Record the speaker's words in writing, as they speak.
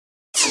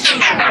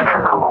T-minus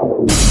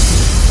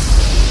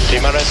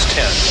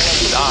 10,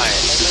 9,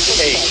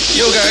 8.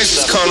 Yo guys,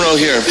 it's Conroe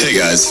here. Hey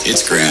guys,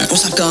 it's Grant.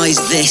 What's up guys,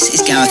 this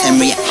is Gareth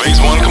Emery.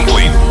 Phase 1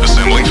 complete,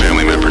 assembling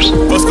family members.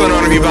 What's going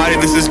on everybody,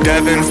 this is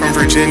Devin from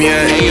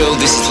Virginia. Hey yo,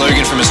 this is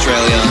Logan from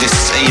Australia. This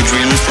is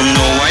Adrian from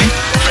Norway.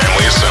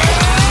 Family assembled,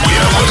 we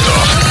have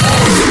liftoff.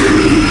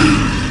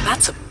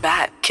 That's a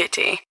bad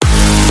kitty.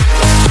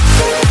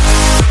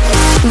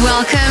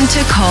 Welcome to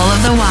Call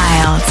of the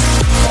Wild.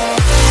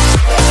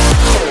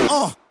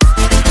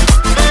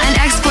 An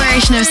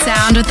exploration of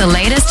sound with the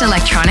latest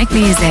electronic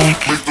music.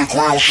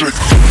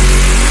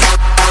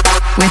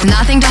 With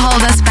nothing to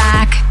hold us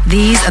back,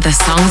 these are the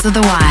songs of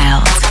the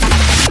wild.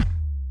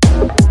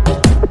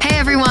 Hey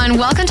everyone,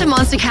 welcome to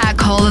Monstercat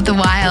Call of the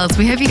Wilds.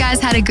 We hope you guys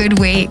had a good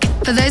week.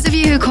 For those of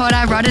you who caught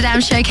our Rotterdam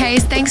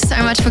showcase, thanks so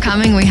much for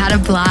coming. We had a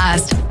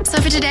blast.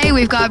 So for today,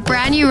 we've got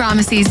brand new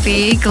Rameses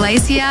B,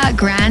 Glacier,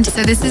 Grant.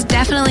 So this is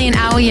definitely an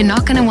hour you're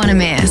not going to want to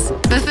miss.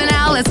 But for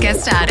now, let's get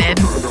started.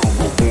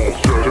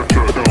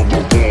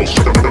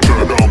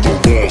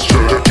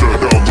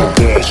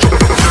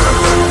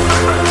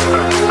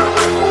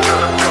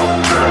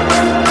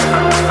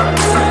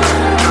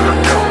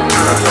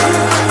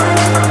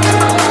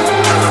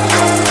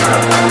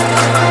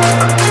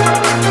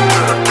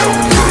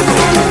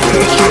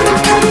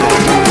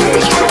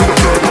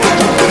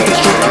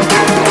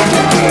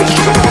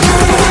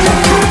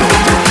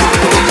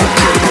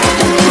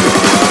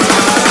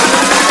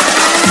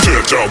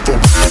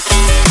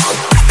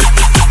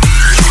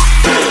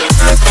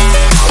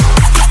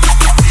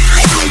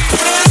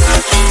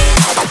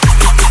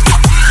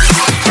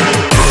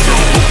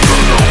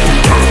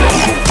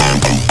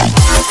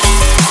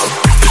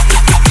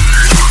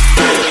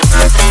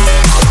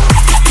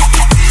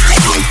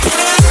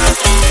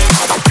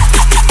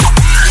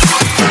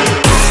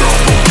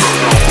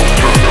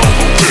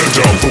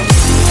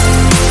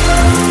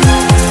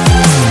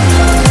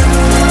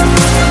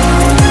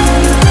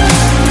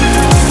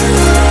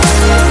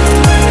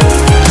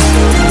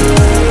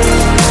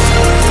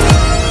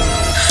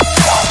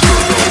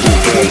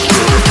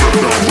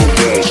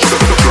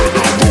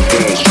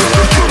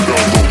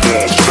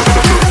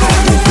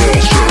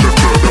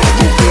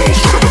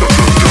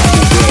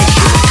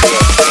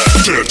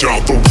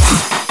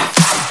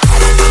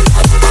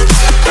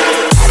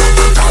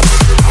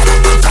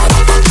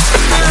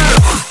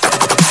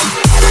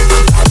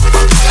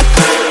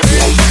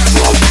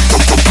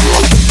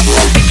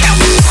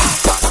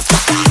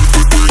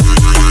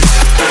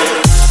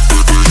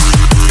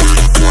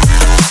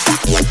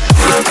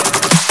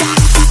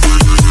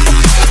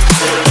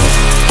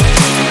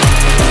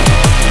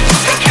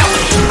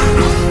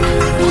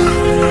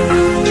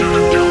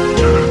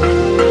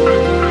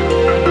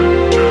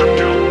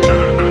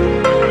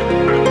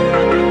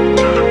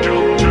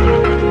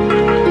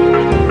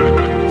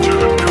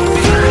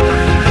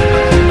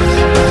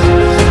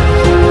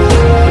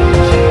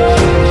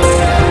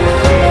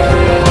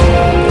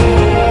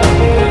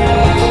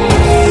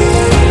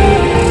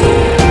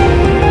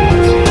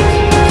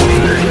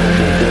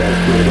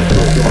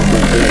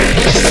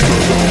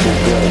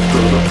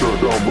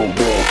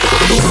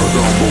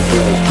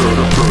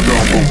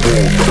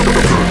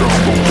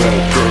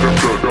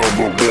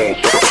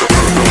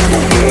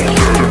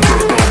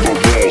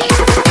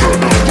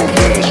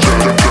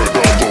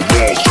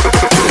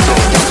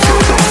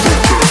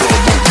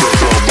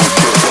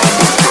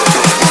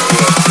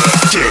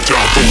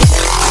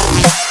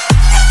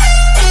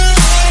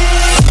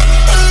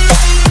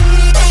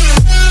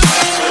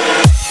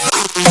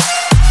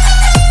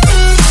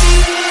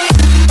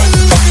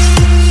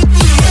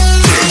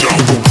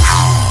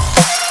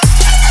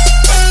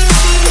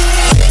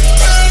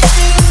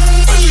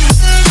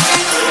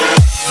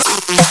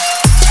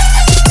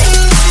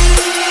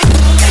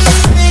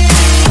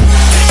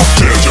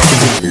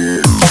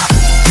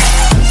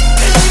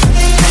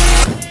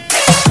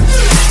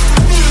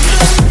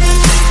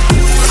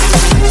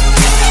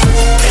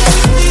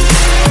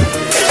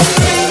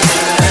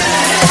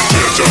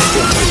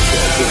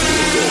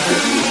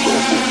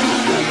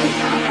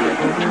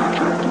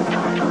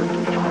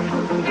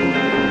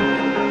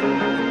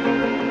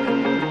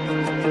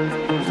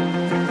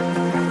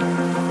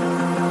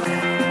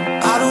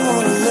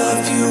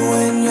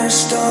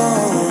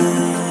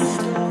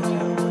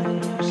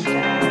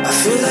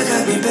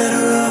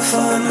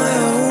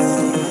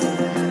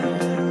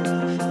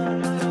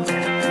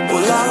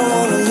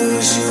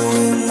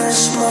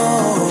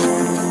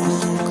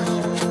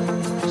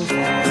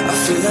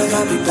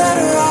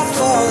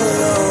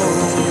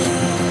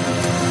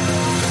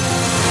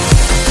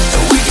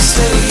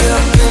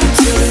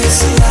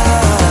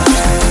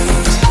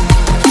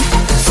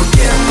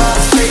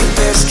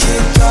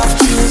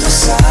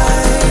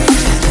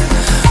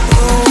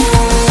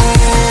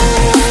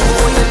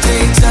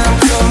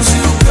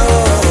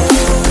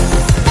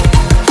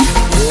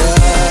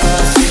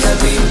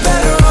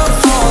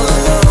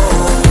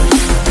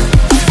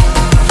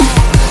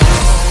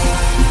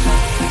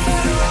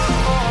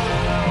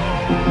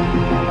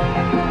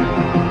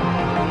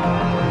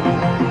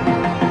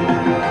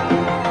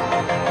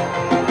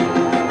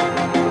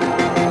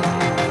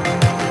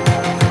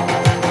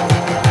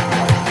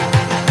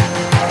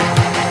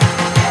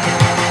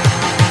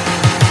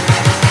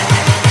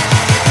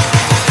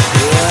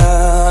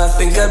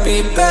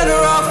 be better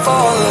off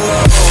all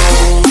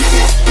alone.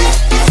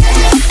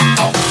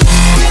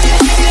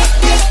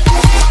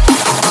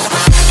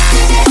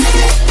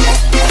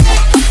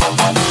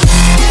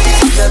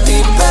 I'd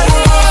be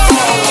better off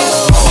all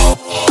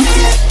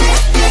alone.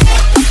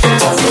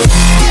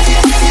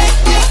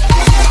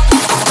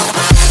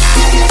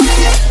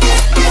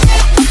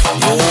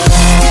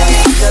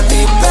 I'd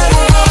be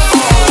better off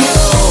all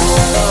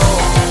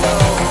alone.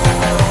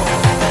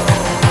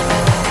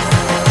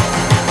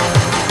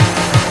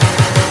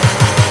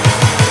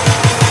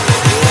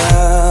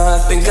 I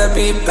think I'd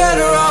be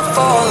better off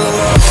all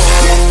alone.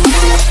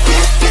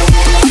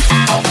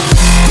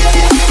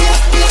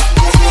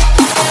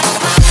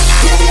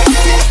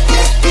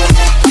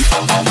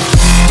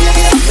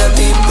 I'd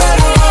be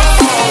better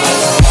off all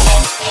alone.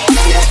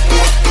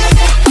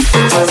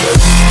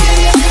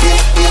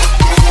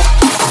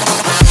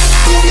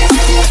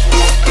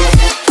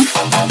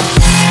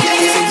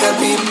 Think I'd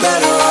be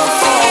better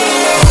off all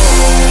alone.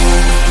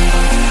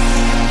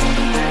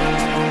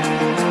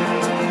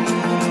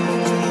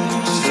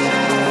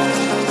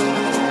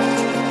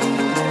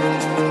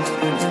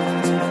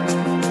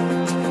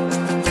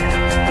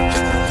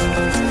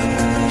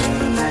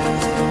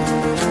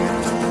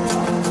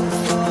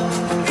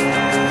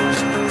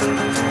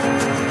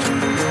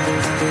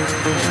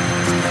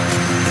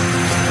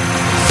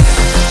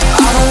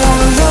 I don't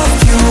wanna love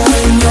you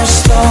when you're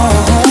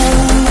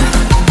stoned.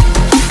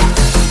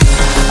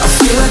 I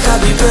feel like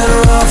I'd be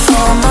better off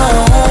on my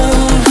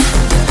own.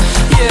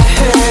 Yeah.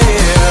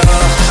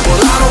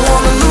 Well, I don't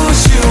wanna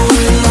lose you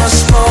in the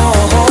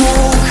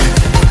smoke.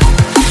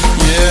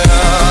 Yeah.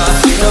 I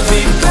think I'd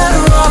be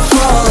better off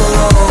all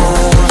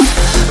alone.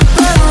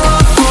 Better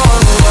off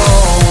all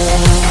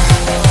alone.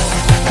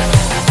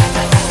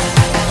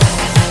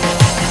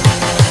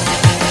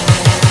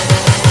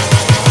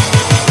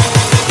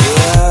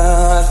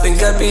 Yeah. I think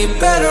I'd be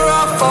better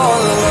off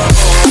all alone.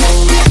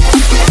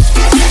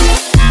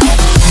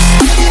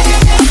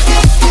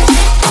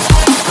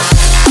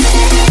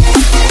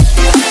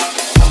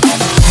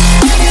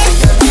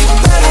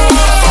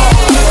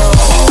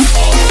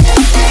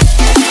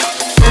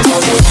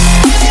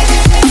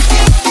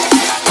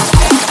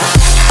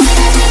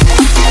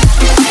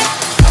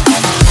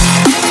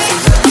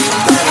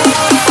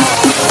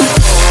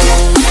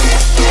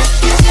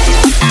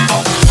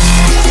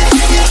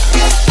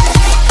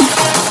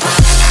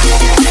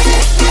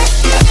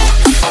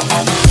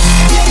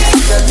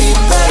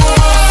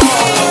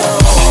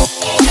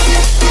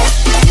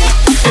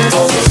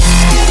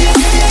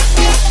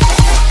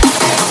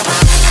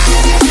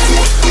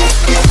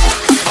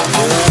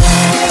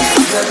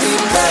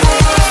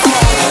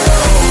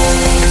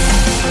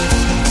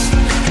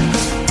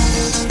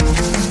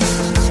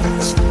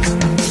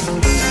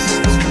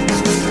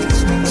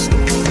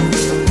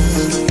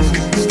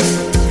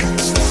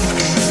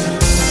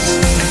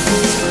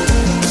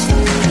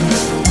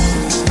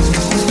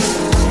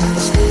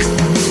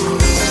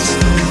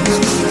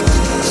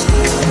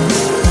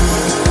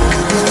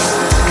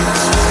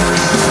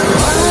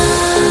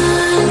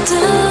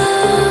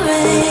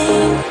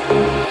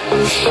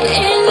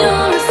 In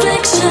your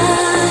reflection,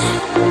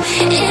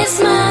 it's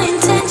my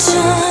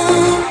intention.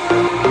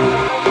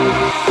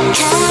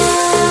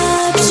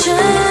 Captured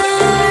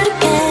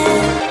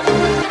again,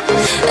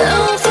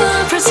 over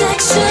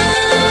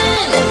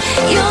protection,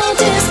 your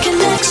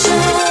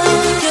disconnection.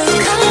 You're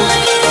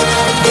calling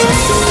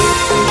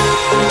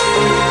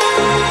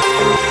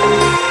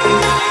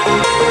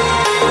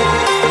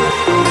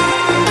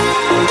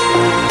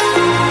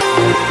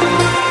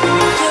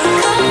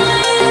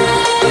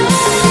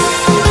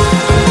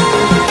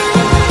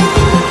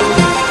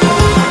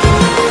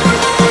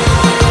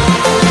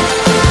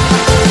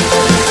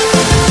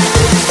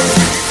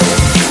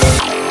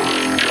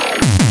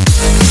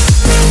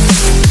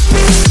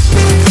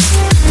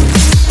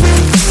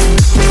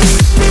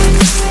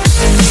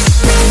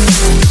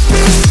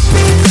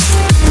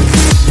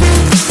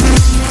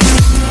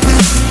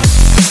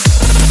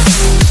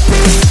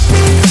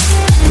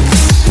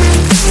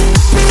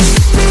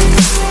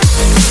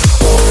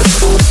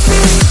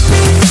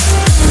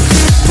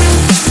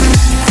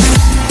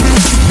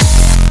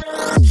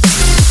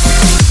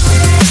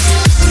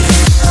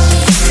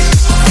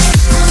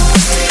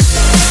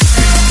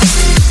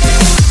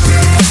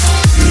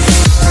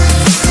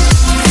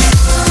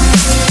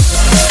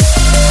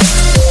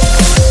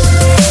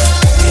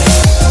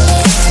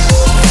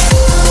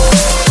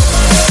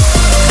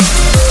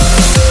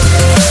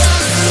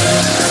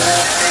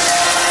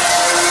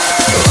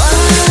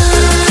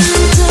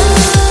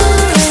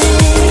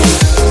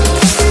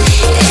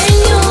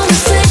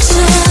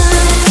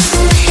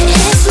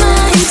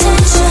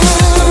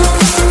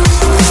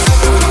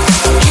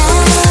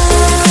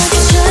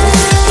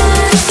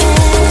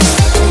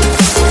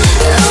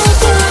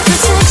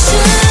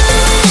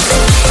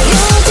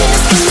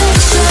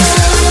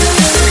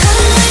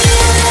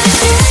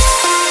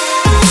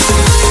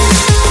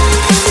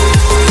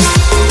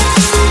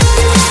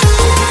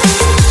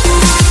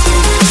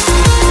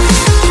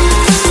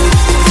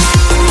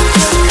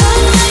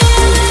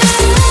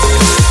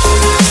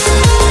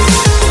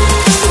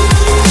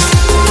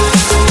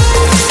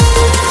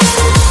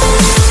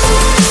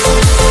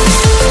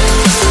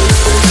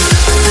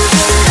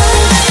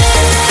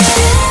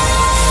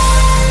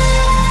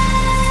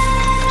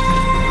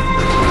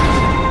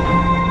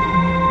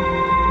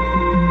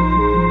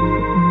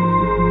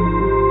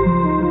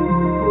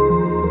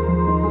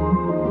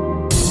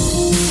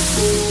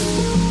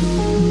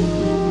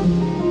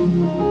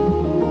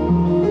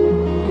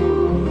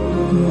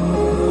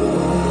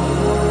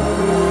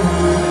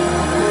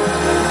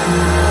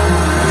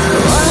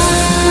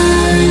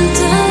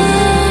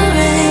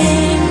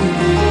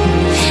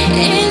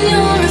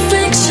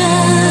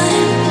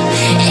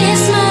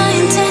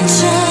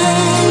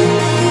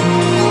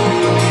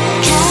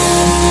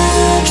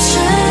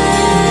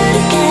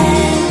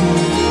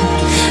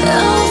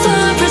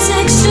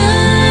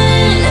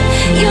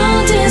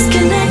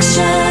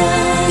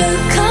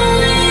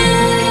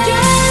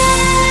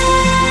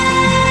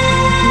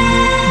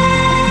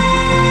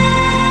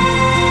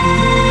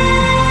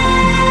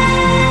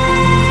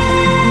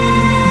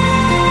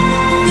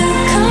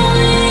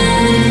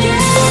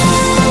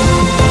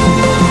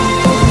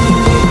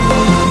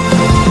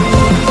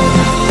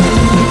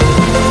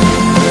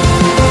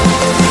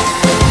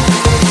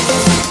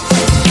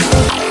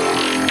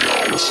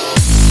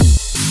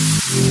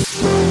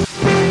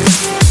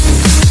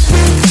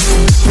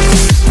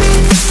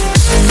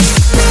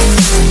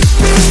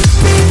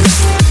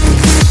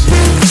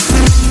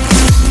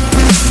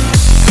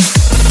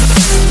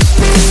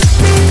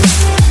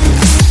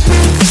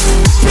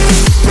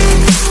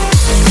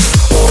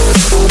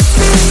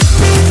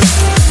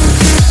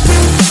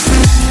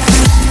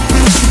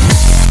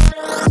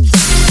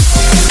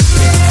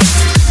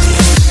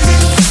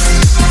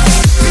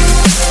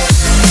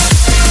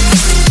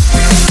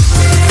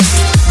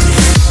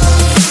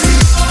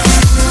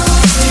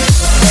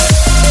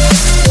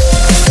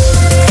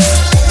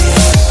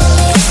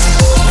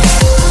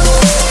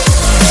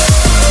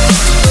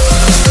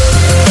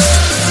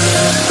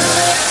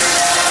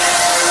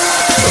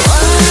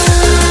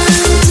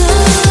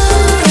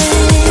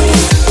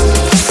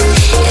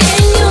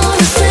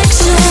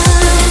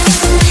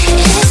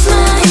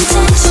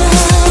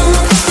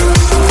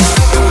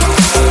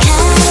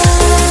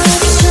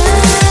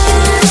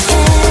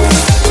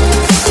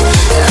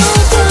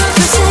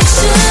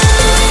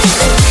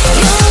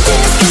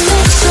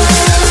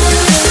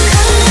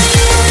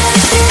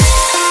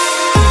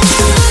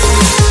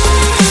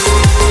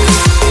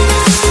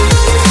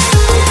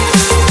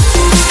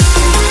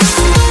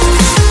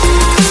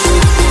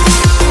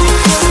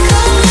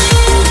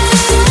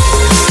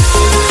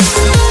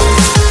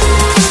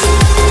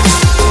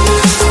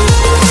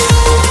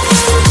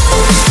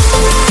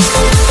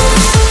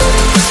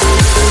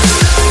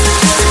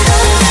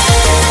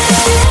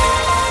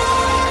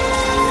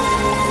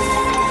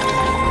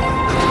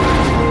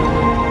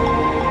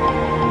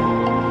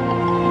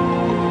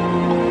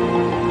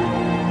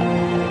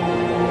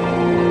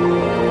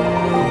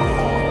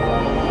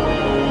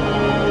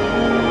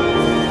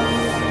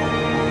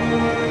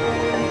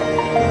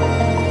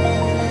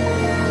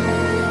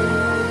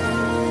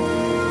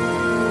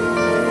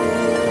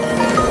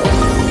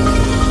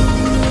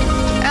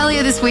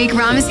week,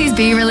 Rameses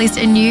B released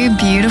a new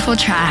beautiful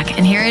track,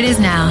 and here it is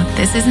now.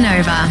 This is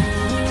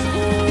Nova.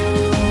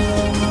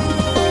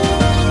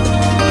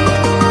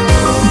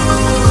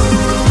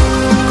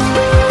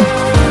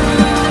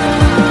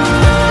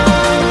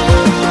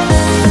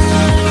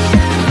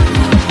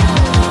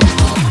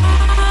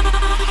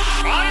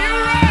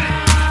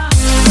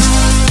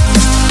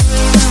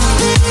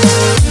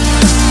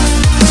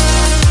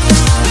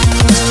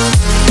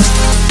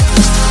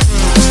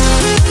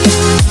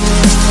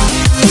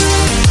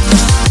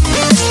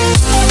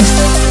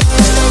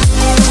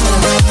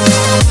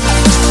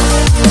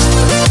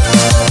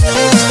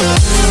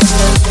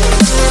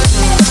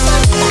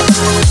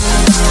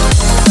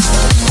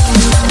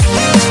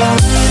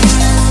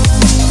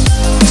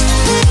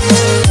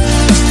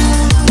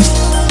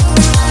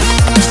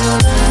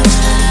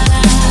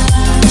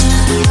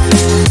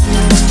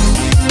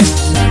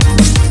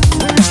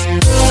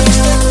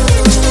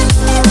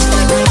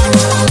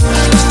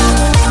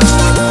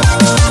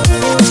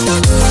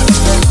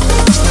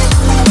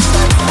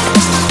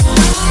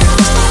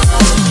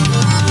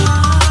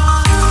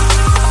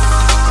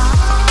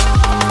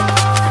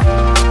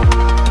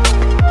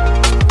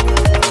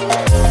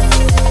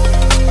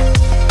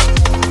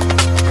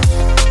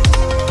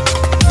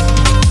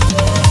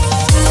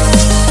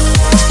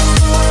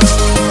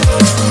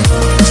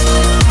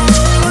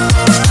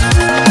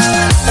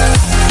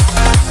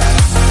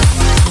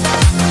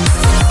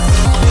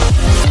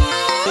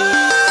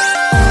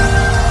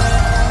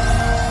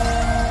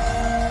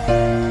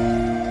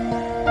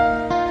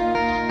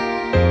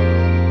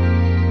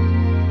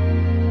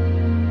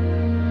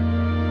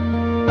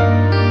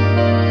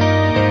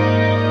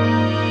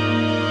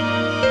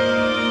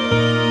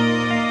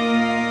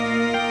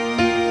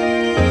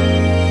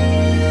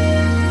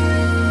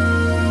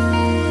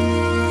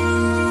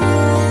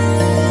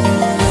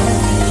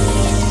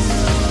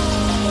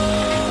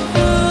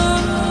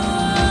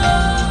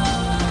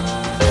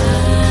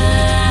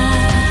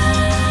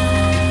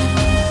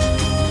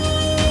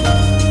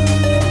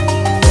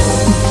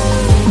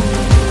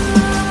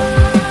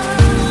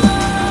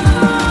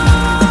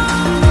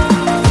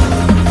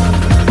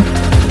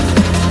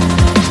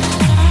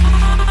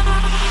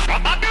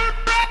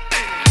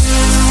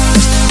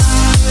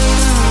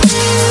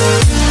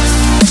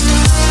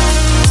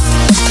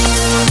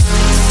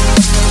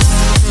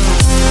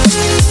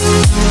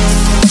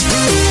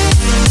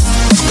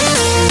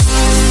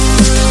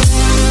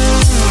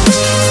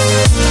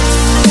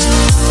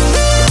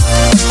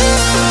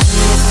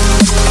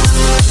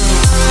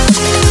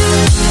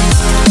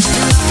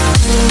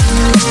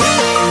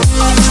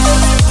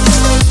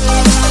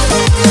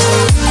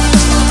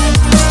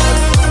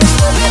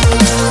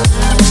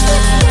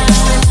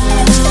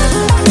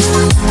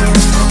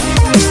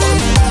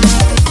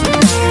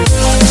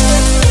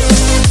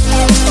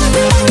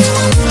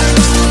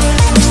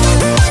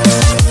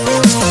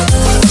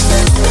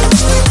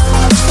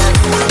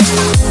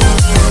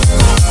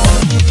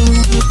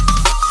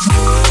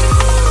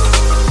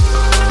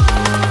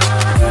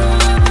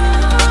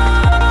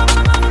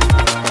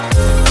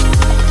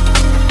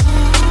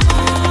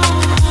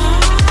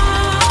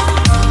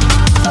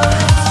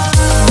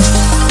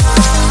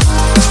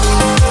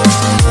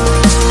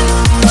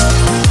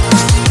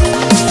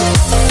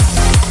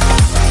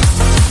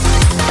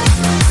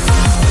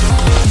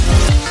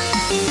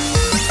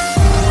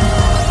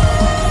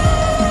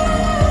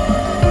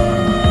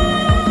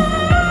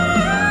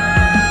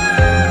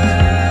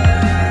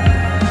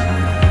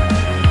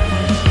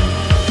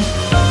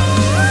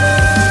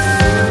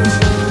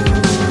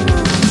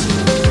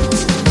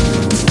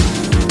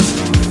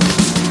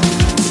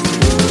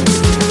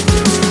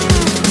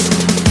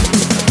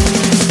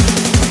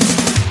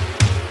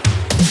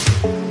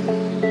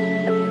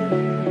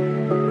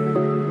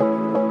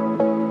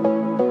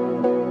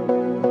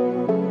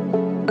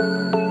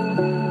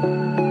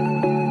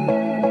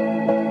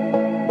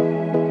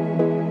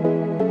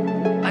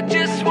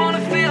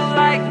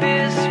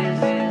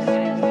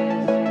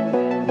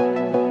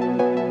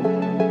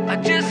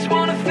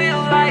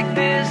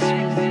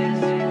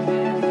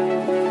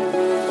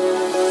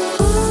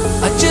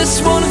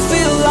 just wanna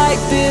feel like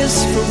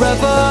this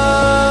forever.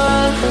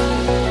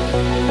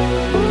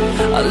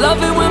 I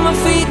love it when my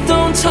feet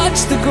don't touch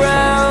the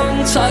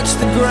ground, touch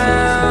the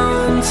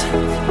ground.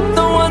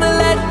 Don't wanna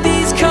let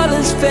these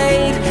colors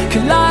fade,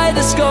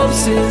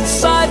 kaleidoscopes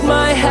inside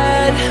my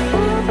head.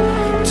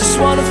 Just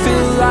wanna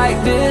feel like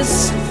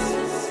this,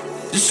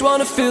 just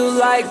wanna feel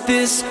like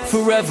this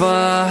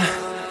forever.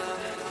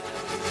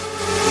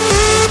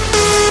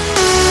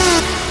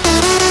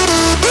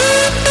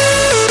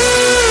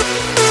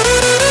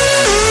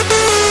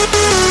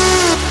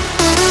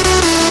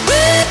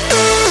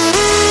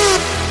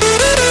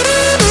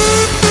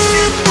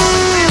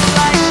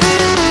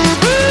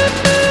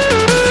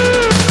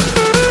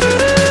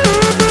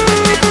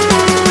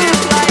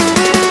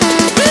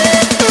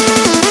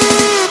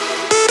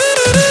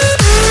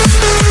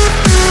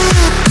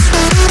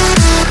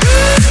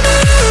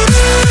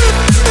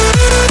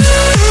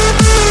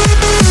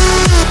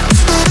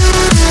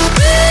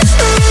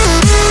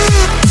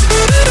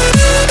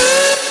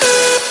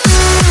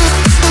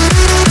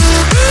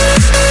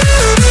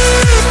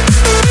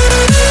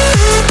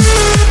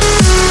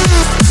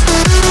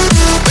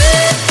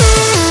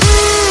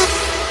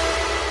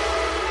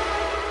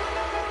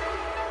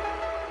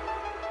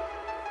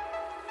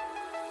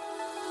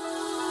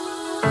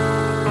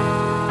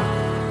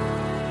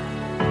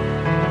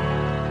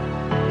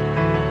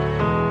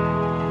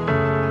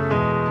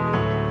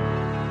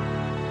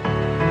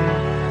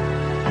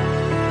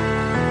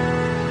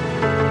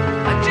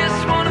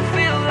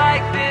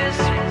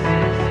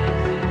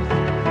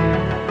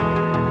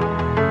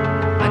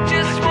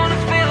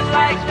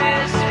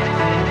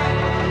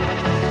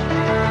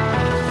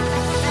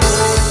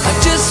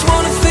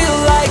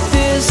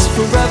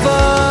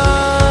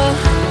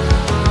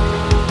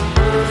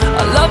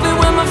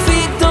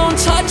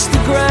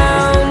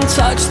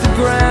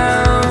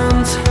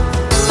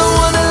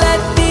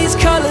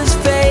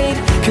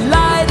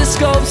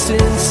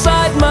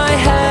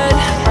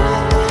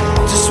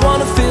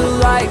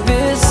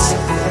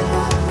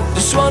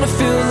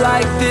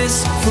 like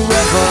this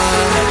forever.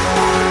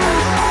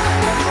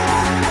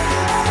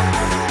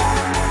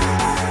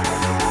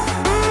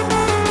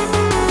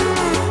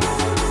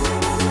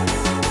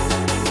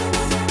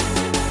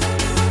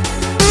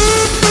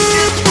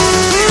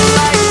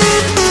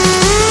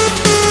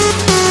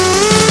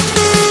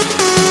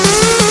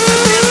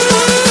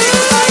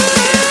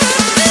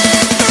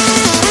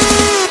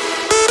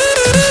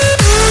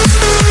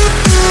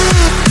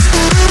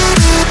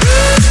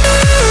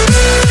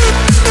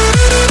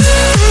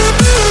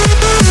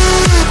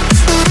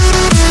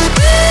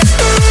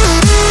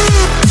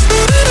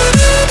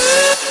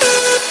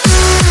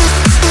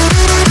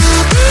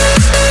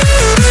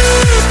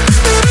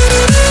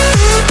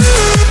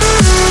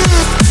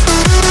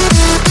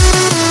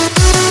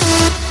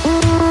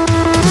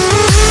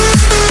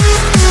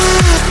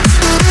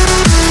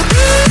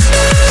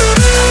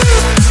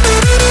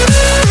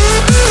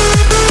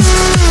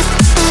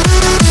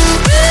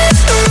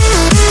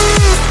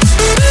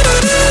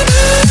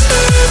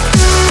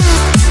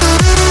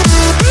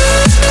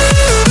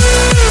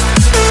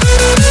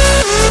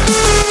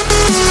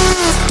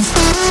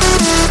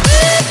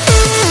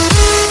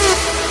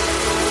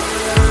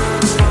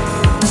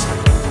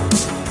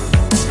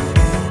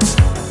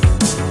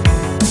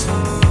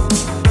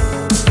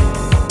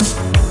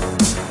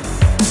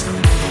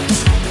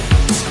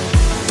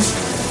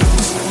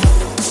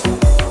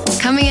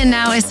 Coming in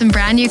now is some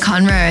brand new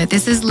Conroe.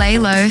 This is Lay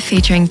Low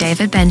featuring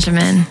David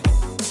Benjamin.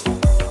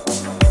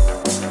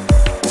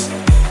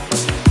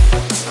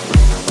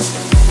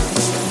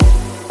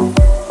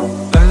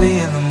 Early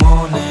in the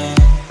morning,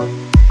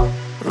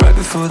 right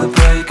before the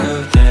break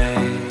of day,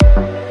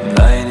 I'm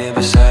lying here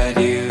beside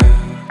you,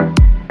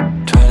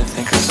 trying to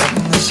think of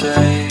something to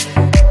say.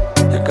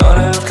 You're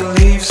gonna have to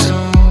leave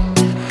soon,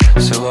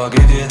 so I'll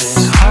give you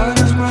this heart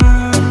of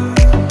mine.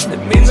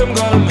 It means I'm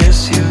gonna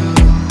miss you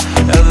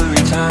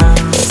every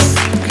time,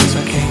 'cause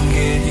I can't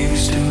get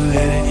used to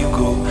letting you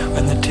go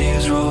when the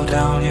tears roll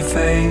down your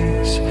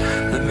face.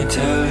 Let me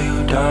tell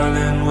you,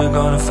 darling, we're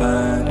gonna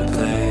find a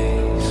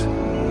place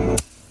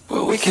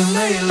where we can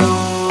lay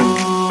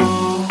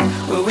low,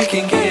 where we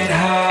can get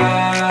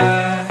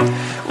high,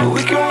 where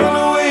we can run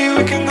away,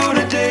 we can go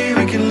today,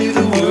 we can leave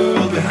the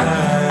world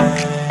behind.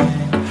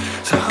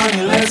 So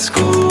honey, let's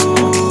go,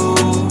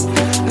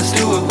 let's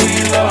do what we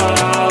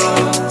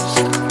lost,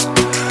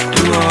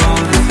 do all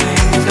the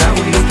things that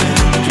we've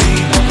been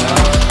dreaming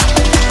of.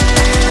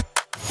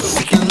 Where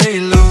we can lay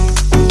low,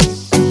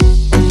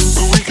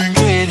 where we can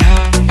get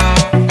high,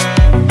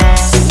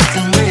 we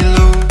can lay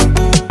low,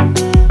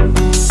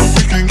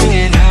 we can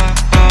get high.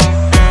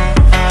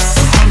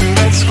 Honey,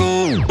 let's go,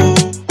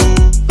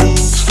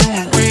 let's do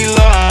what we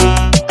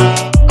love.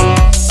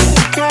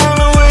 We can run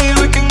away,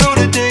 we can go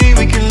today,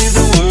 we can leave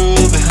the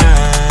world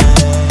behind.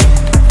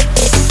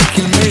 We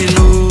can lay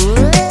low,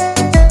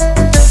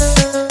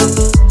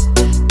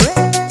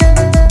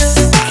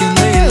 we can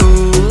lay low.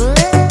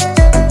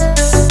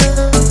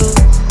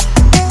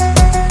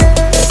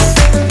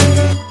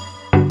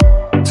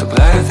 So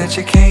glad that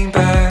you came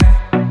back.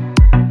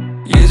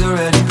 Years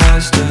already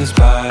passed us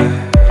by,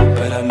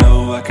 but I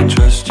know I can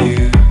trust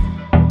you,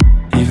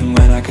 even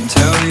when I can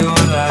tell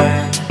you're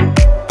lying.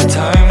 The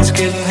time is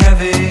getting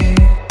heavy,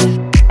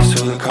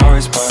 so the car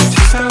is parked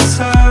just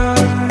outside.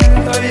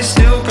 Are you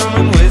still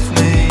coming with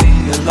me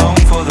along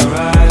for the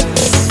ride?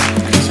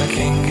 'Cause I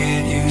can't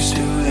get used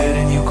to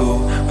letting you go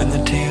when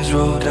the tears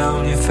roll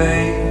down your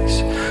face.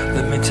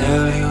 Let me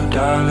tell you,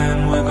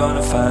 darling, we're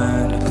gonna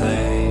find a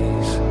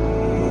place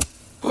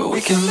where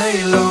we can lay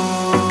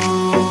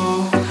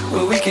low,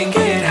 where we can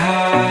get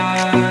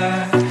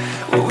high,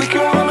 where we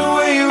can run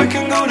away, we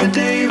can go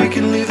today, we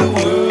can leave the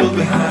world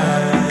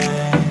behind.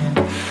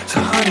 So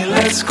honey,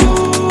 let's go,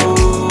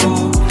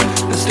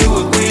 let's do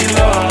what we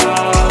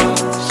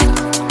lost,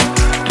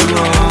 do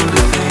all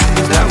the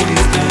things that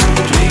we've been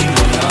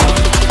dreaming of.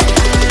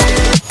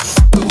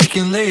 Where we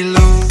can lay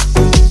low,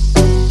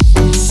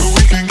 where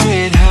we can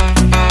get high,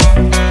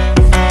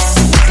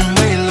 we can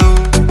lay low,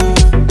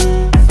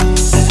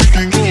 we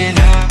can get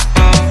high.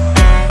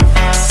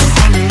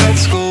 Honey,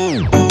 let's go,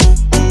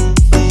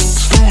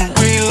 let's do what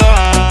we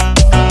love.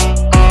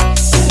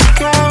 We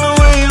can run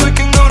away, we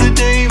can go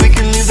today, we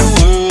can leave the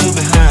world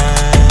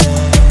behind.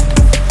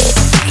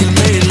 We can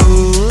lay low,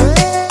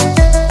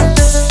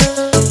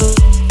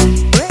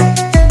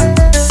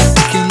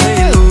 we can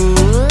lay low,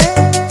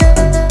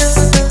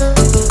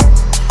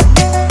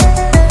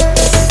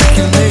 we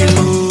can lay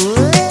low,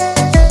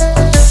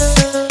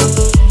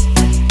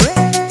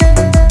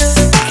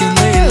 we can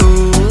lay low.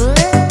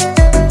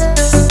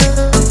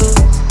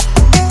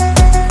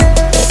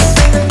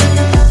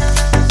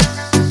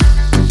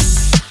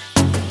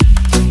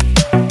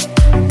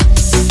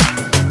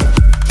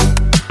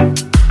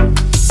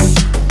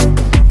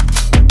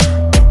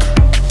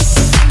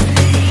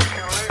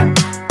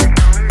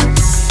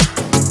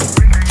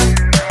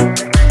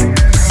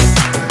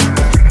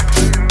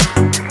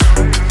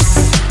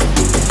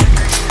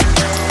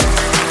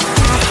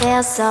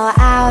 Feel so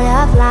out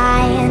of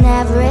line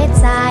every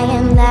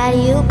time that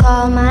you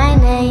call my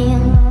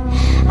name.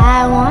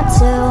 I want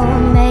to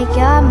make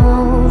a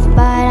move,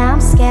 but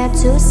I'm scared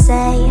to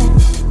say it.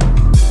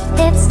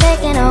 It's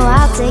taken a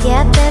while to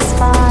get this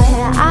far,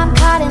 I'm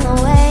caught in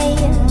the way.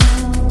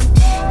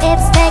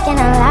 It's taken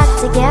a lot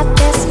to get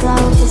this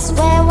close,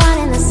 we're one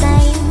and the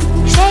same.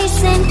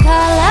 Chasing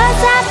colors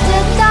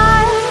after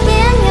dark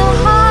in your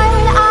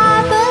heart.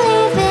 I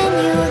believe in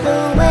you the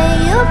way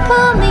you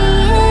pull me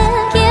in.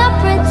 Can't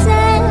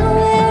pretend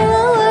we're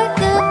a work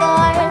of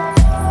art.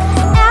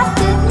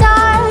 After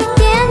dark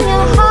in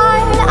your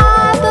heart,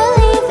 I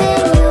believe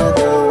in you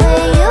the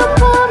way you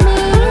pull me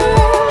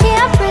in.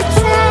 Can't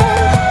pretend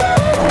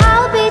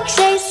I'll be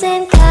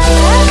chasing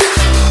colors.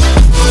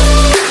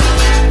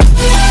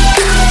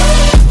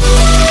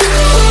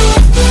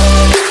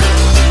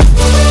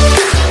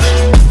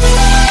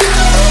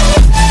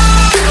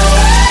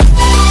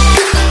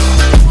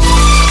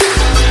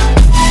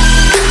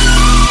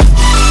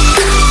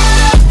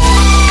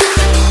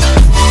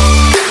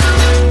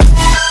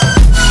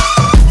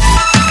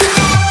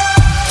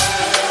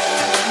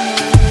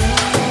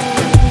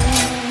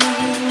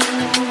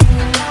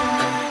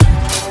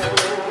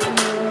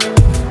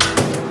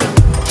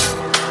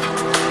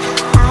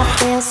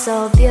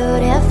 So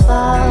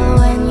beautiful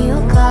when you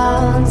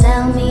call,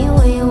 tell me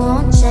we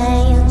won't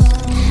change.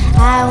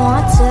 I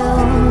want to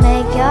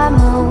make a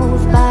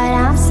move, but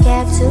I'm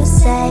scared to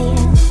say it.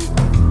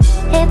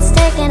 It's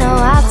taken a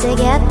while to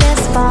get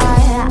this far,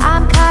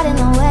 I'm caught in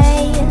the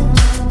way.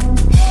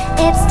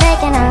 It's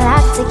taken a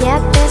lot to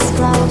get this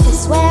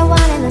close, we're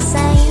one and the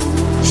same.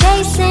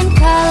 Chasing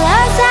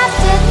colors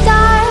after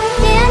dark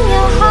in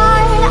your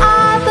heart.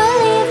 I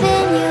believe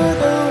in you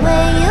the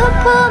way you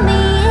pull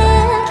me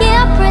in.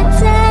 Can't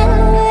pretend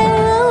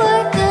we're a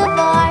work of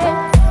art.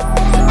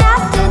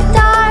 After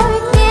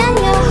dark in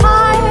your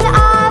heart.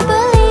 I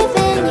believe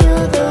in you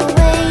the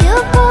way you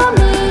pull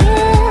me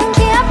in.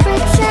 Can't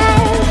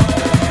pretend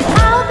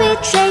I'll be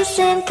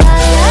chasing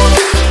colors.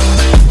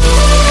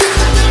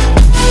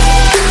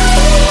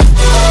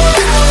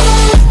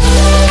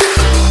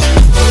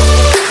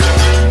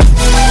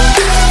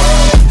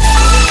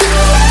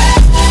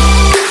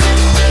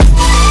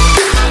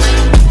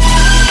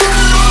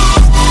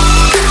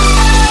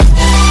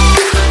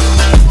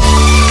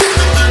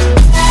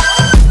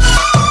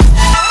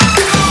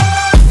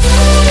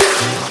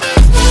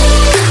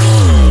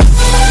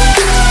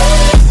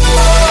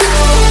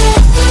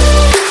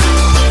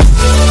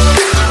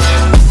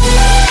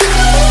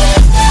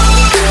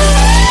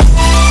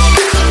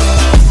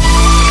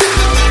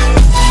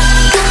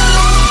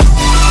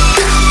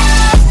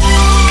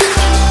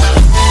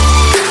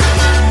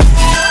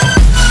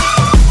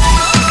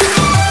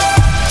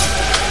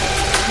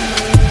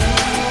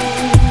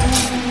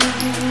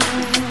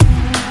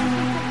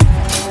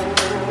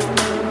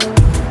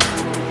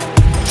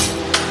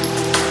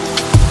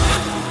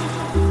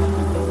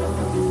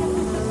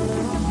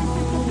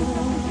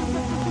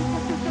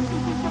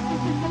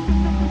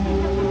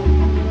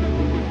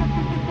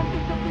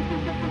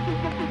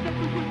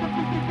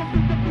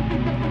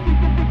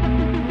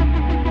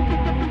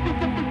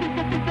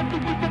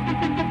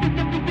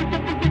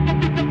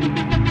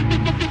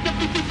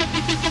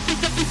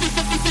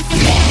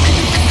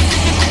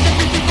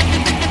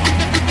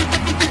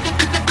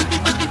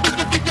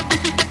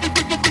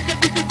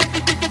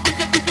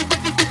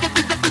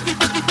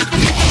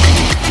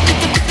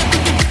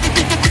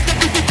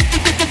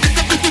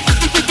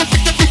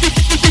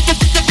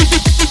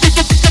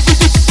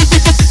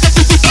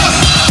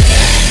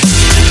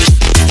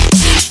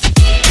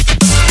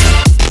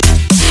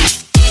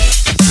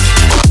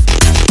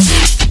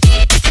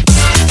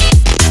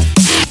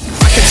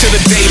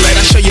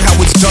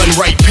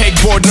 Right,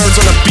 pegboard nerds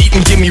on a beat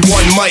and give me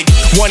one mic.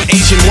 One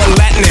Asian, one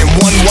Latin, and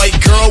one white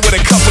girl with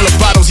a couple of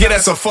bottles, yeah,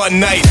 that's a fun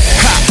night.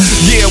 Ha,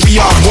 yeah, we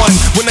are one.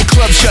 When the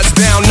club shuts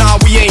down, nah,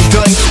 we ain't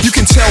done. You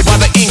can tell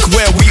by the ink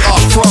where we are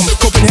from.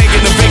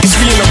 Copenhagen to Vegas,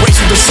 we in a race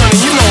with the sun.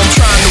 And you know I'm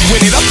trying to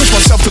win it, I push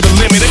myself to the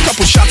limit. A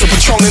couple shots of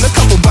Patron and a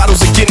couple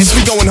bottles of Guinness.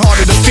 We going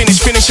harder to finish,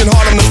 finishing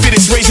hard on the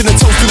fittest. Raising the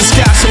toast to the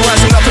sky, so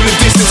rising up in the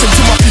distance. And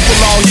to my people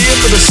all here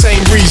for the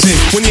same reason.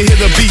 When you hear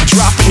the beat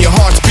dropping, your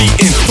heart's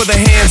beating. For the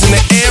hands in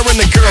the air and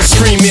the girls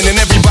screaming, and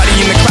everybody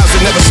in the clouds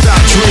that never stop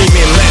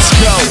dreaming. Let's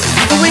go.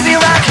 We be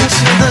rocking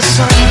to the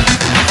sun.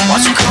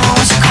 Watch you come,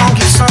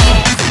 get some.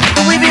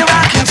 We be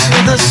rocking to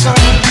the sun.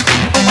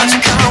 Watch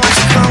you come,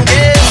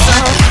 get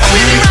some.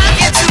 We be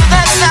rocking to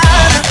the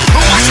sun.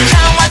 Watch you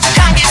come,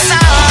 get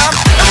some.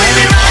 We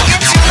be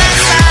rocking to the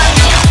sun.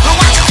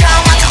 Watch you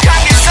come,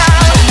 get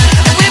some.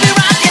 We be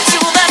rocking to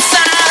the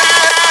sun.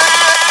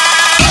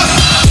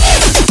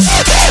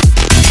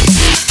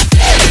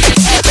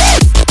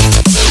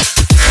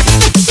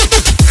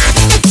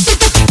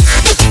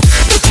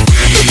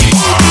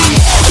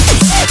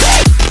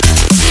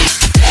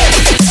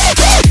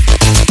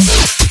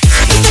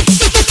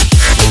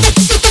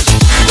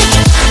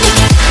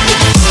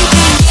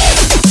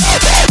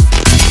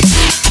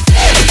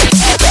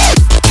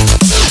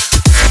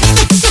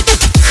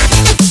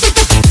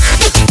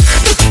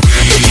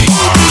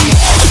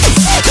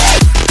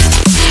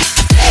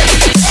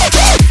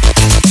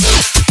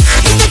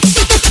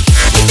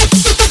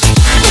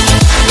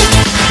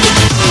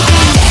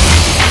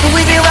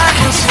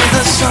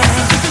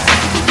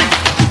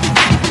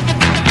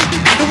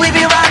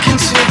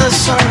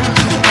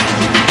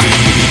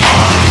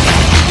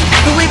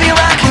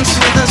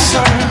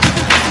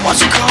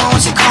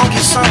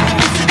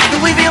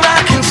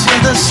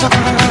 sun.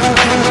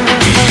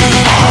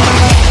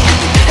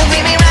 And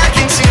we be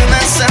rocking to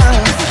the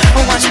sun.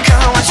 Won't you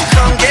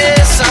come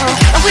get some?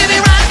 And we be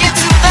rocking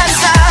to the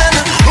sun.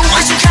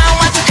 Won't you come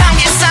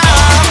get some?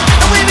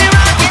 And we be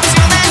rocking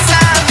to the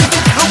sun.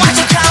 Won't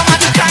you come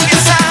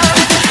get some?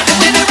 And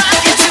we be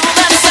rocking to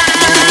the sun.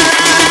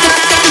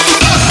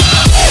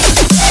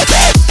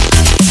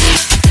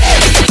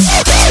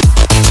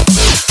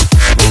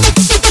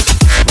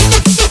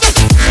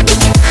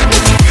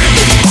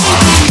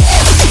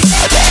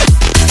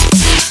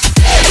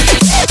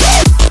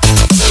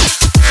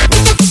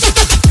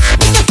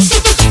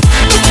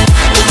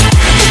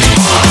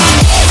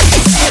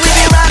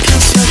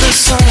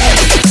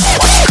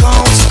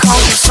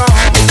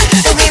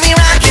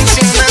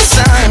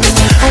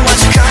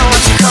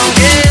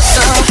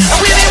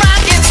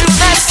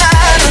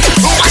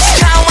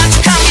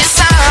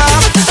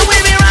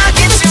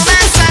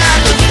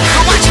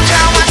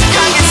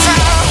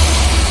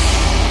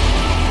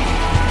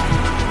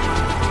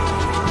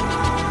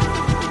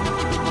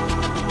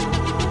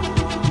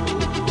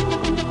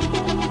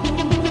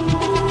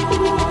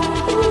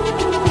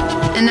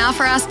 And now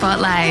for our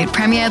spotlight.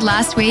 Premiered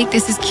last week,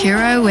 this is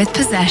KUURO with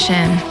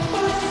Possession.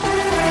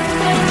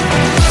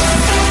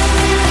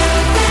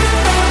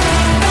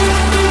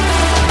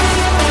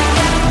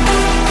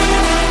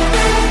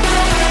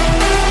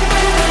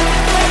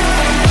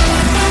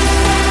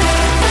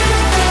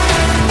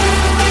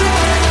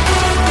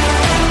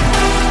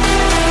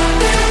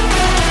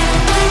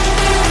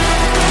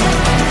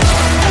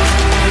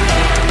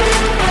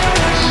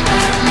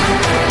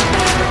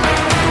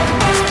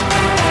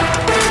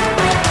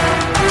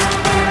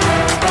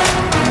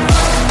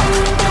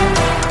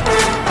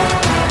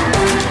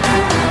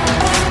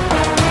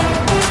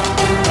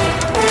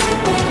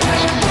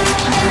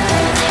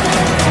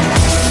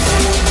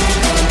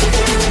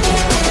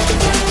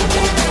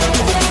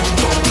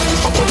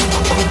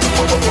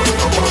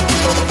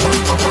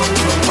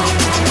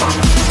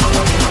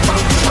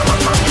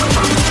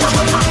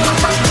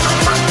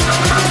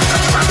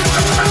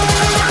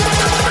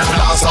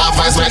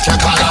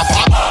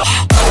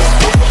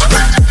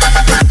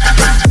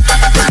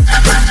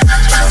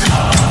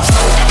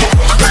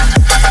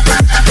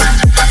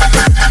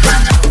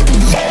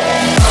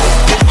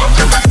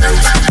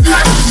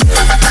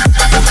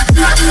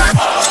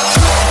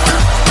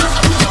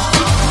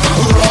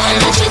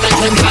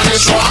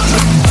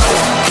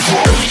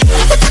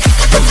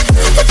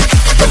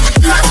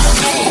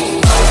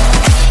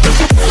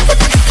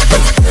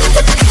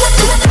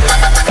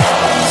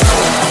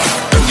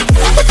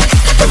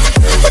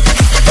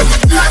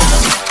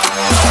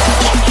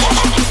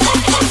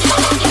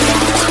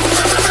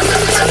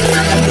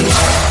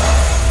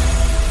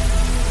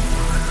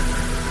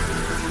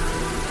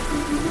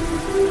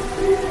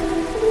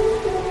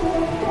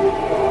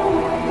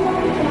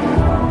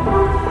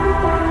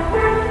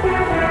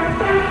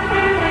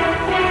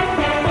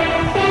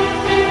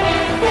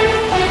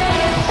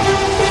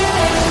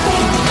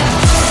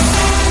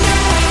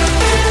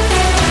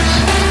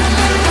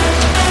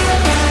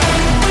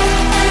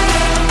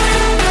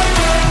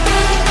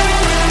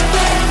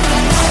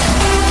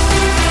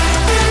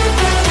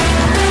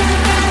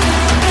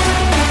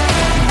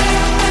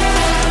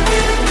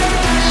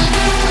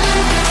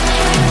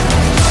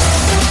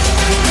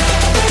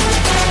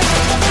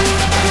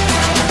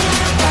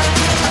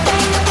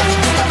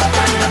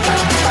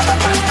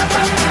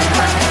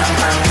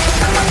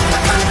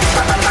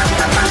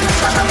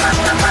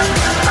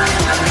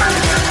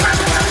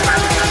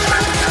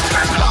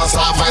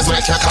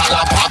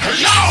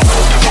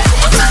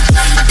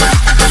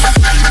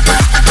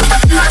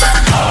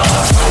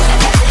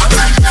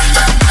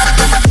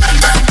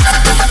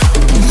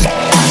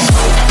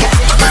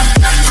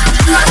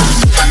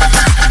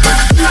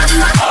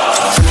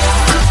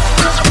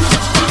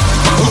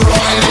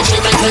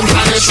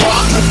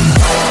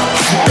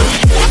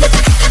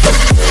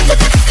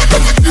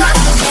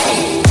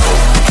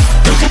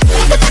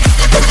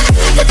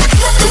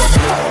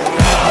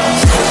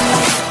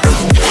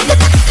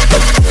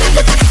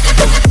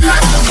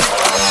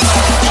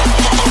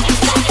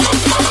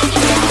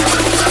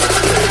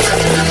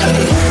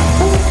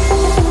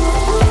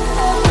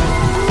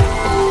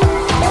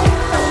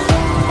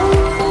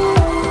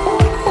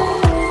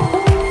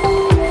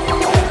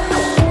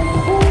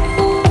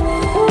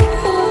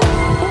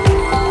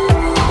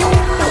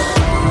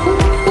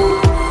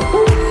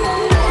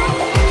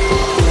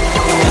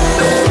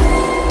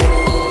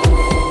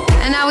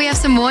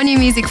 More new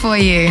music for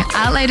you.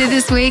 Out later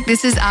this week,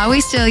 this is Are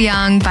We Still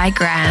Young by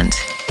Grant.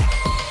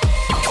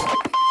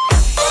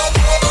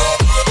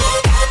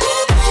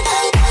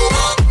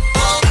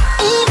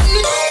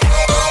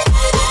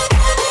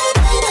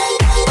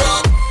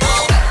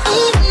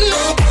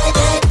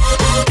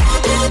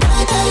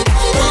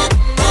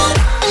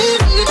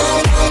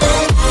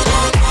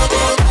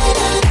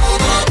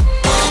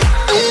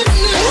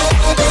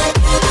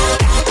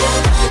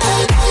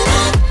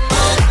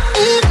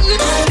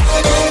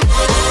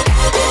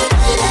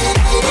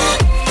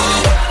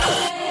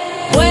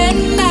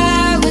 When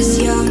I was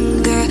young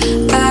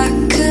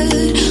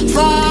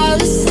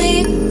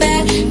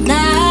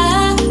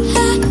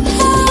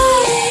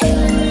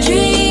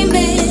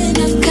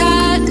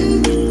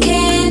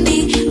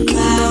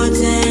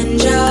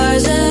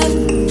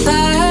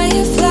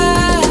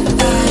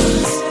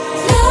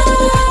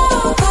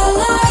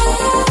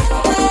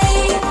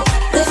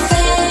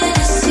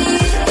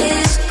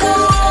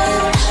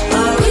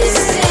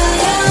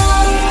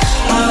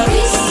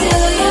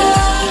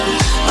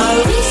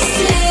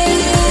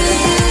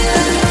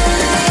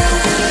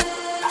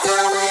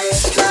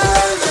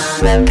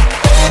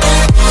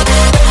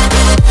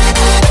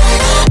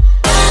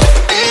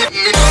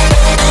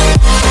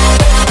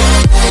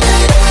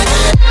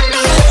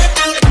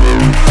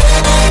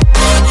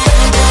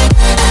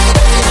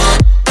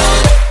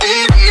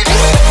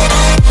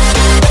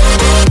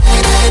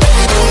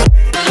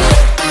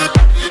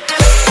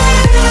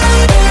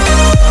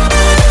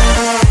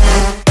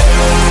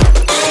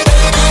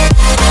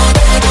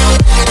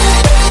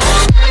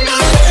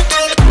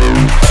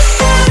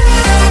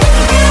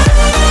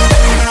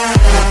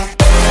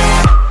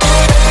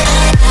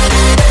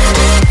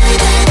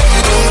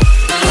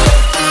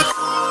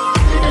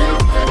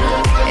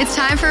It's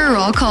time for a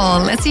roll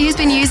call. Let's see who's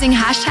been using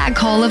hashtag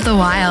Call of the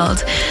Wild.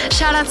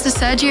 Shout outs to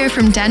Sergio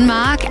from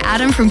Denmark,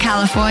 Adam from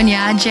California,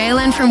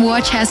 Jalen from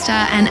Worcester,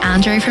 and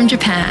Andre from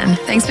Japan.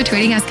 Thanks for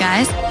tweeting us,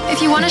 guys.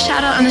 If you want a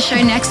shout out on the show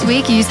next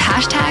week, use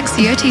hashtag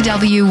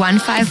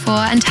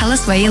COTW154 and tell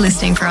us where you're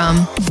listening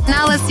from.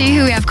 Now let's see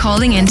who we have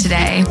calling in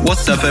today.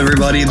 What's up,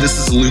 everybody? This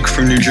is Luke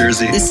from New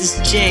Jersey. This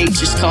is Jake,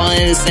 just calling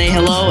in to say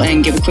hello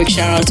and give a quick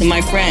shout out to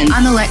my friend.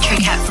 I'm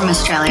Electrocat from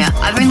Australia.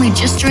 I've only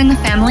just joined the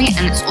family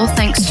and it's all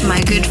thanks to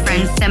my good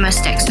friend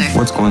Themostexo.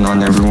 What's going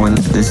on, everyone?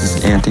 This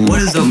is Anthony.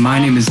 What is up? My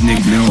name is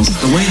Nick Mills.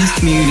 The way this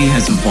community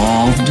has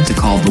evolved to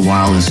Call of the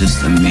Wild is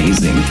just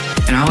amazing.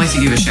 And I'd like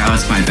to give a shout out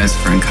to my best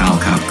friend Kyle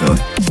Kopko.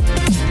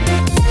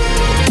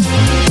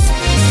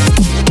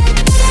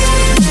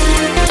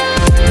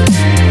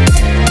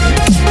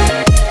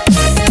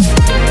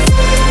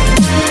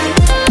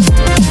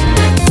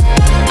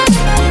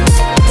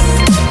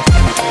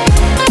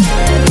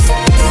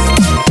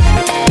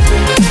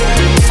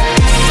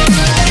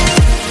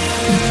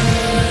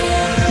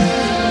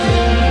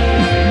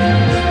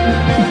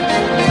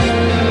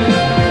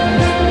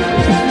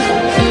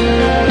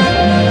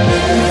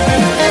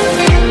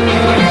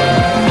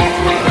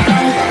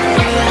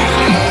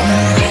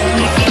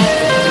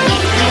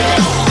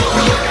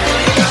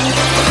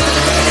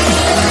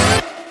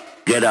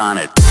 Get on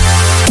it.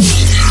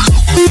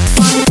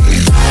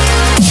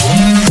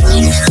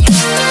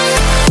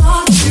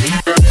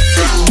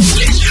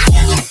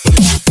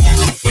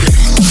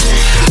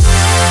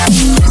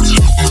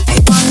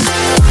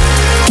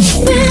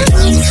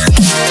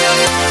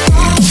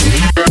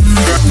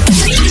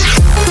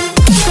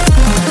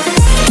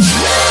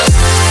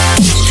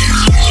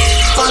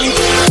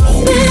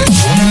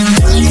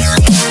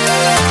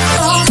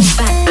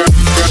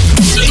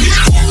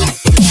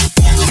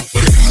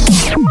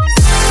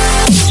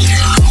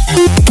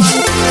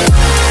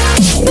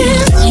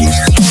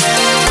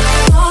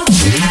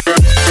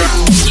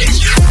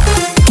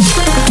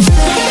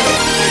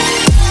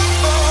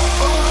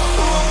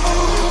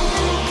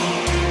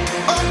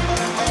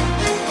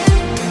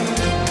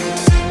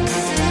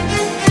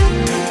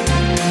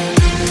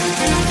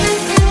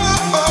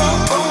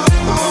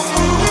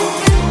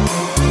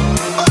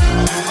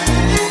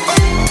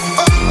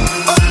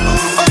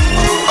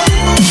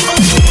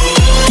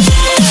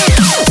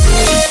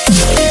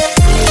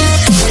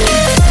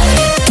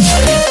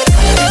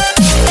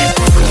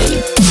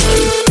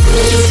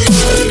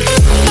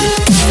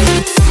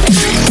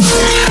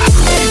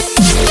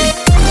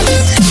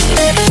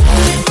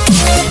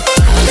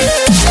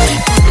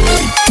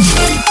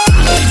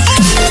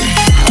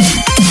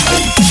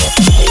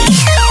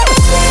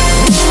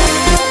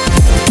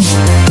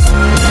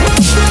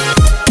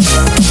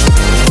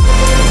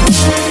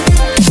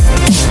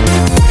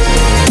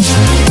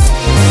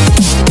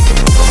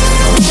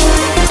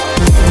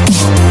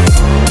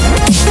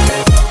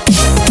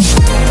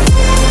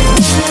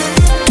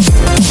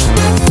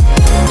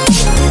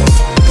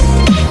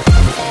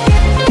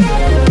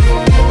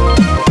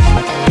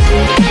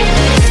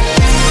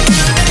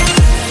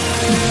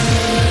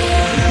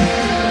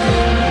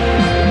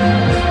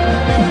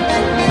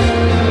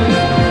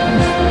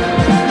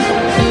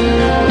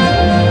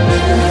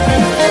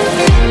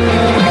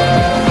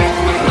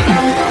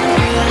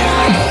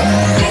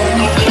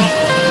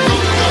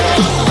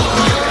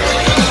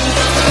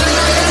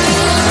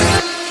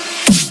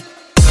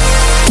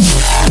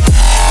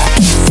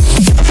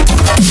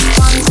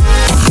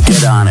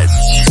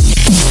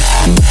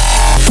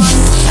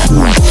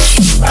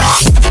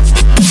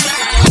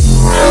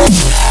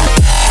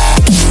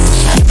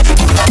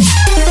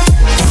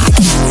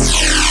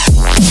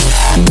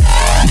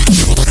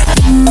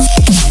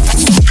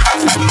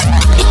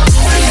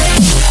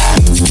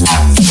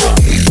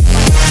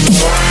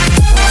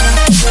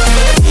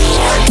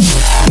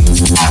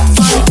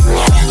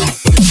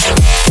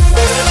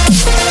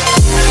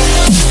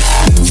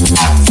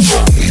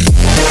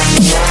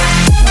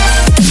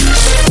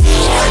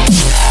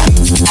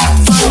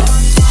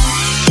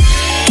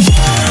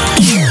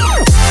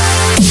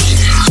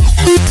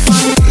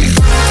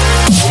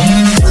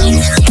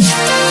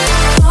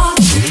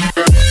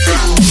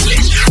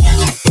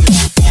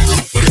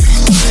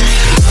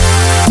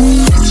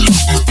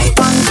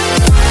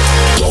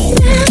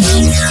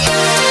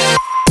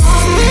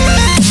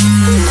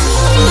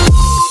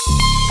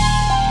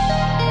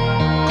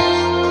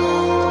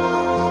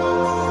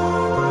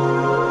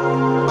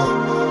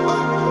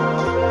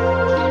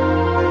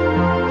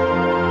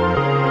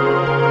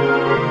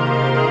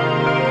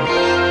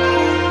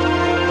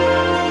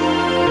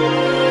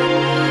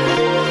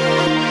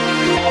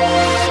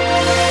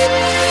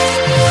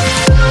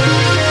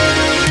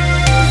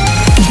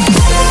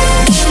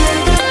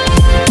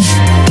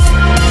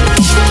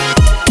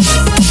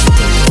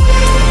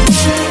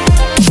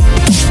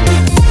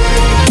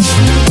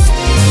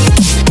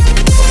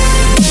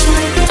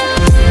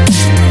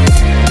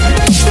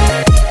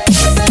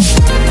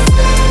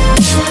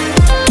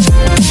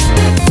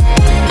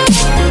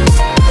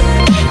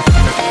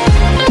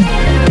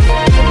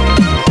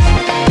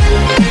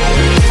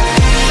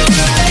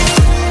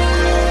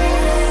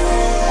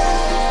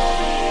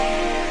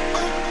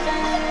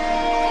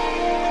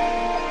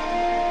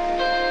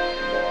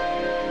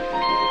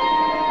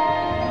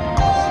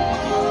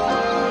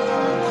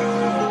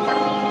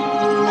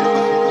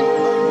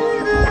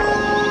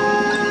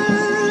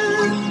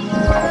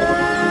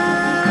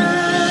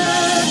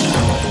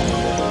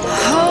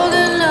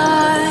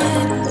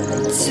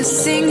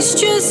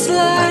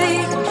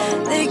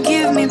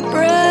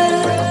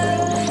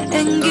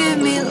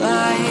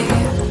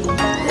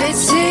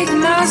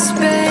 my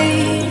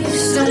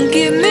space, don't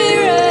give me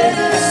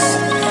rest,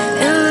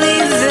 and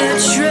leave their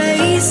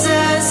trace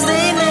as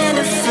they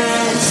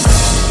manifest.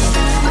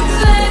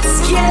 Let's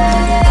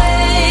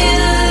get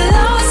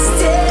lost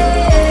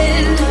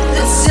in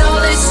the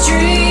tallest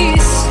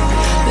trees,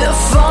 the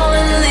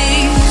fallen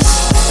leaves.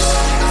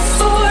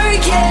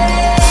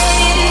 Forget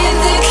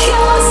the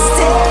cost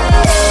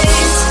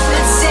days,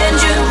 the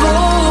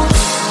tangible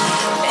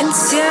and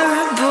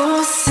terrible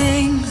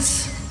things.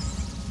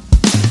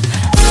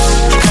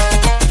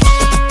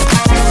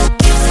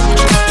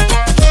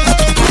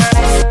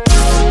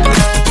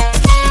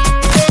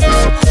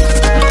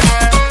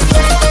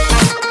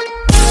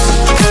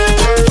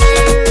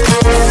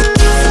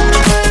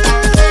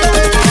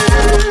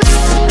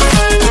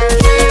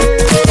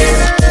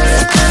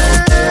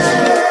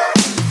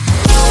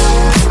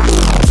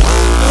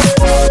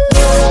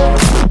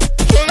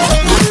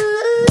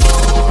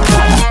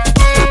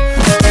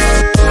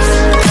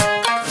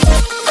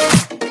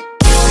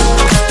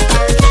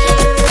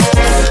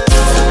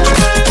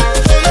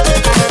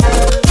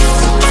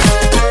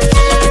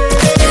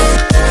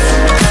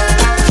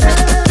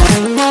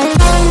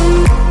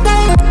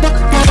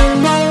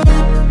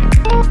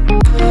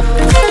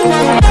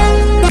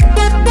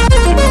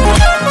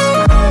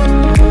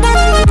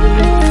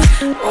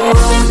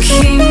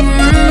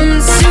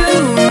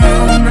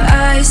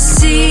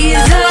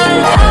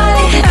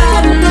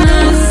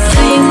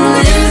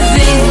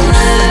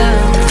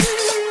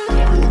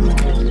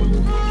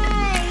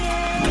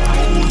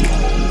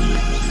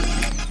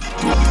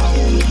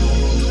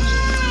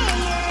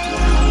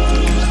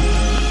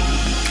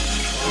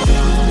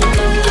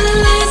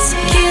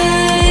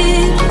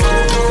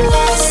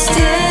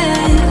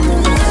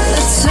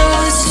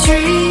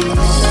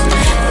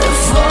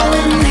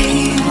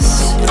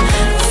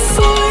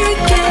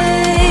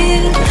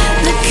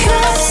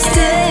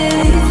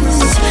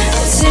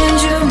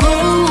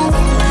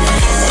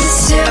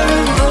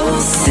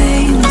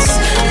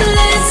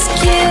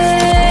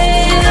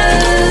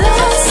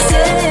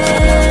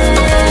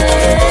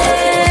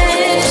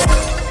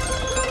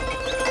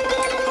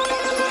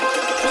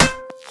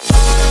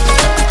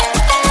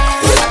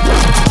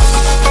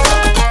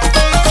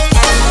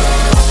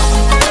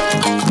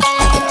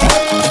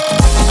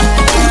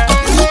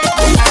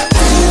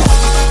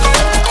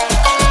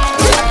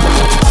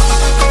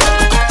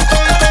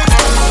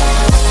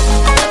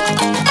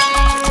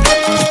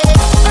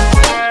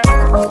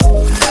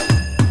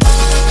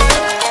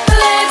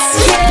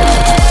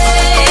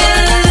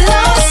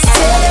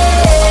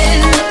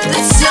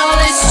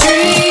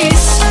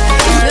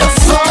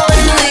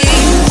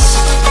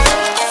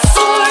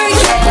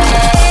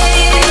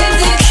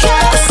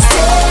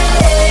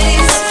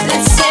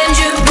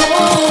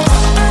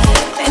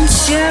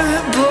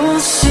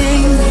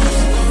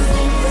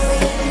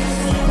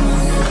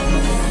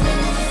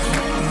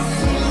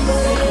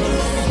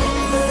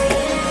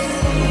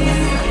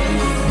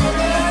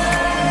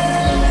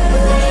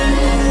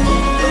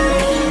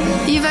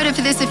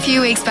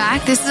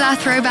 This is our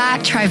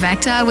throwback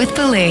trifecta with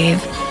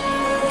Believe.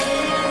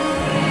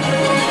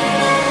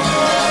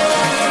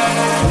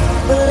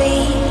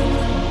 Believe,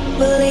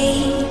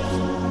 believe,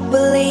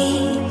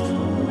 believe,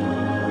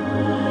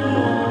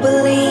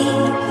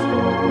 believe,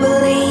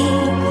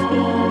 believe,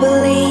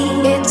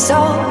 believe. It's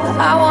all I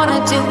wanna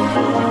do.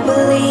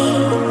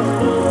 Believe,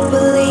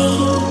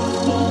 believe,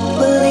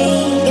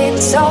 believe.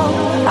 It's all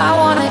I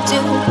wanna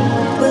do.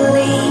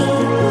 Believe,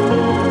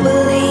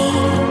 believe,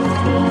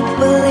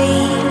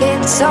 believe.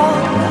 It's all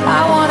I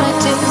wanna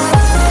do.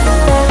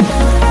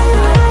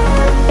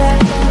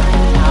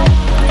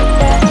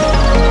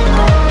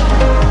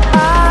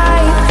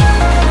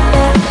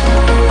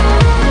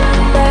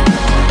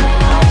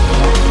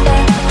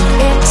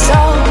 It's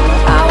all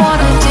I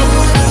wanna do.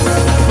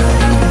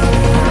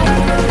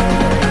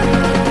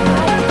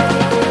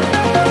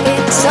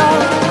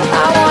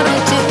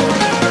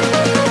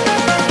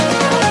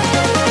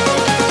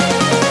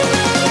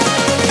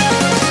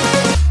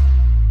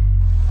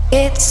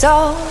 It's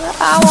all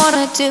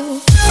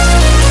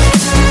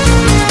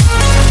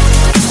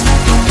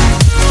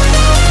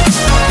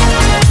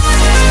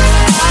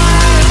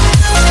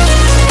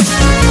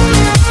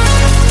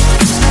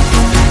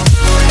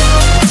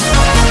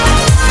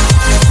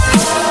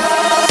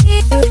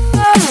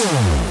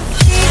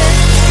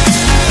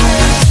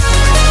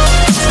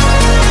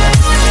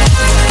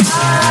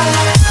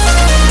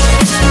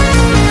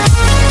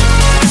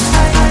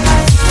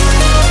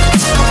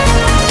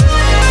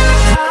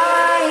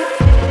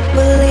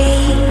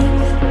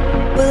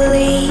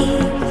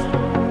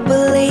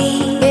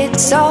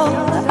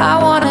I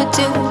wanna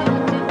do.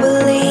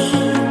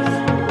 Believe,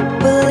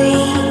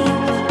 believe,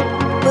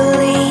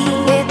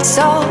 believe. It's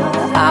all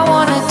I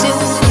wanna do.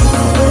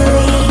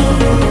 Believe,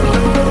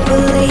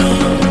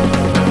 believe,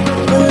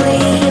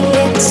 believe.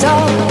 It's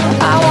all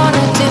I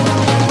wanna do.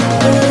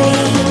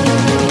 Believe,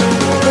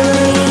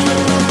 believe,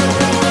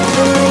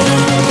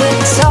 believe.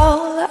 It's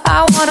all I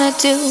wanna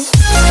do.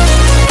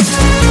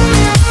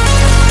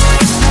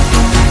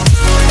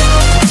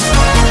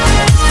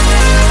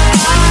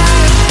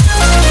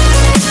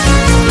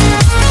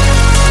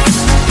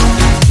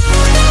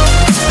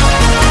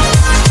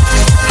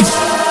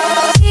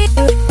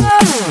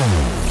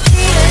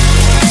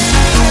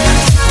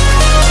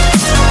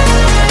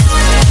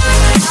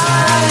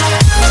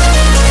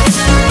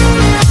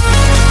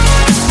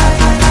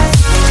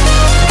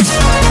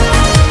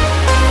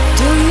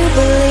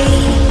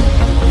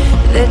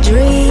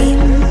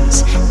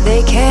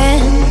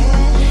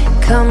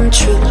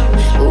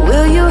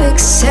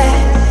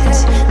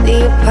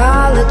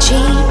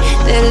 gene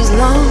that is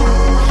long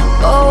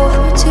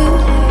overdue.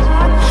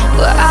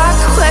 Well, I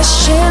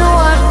question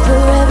what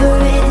forever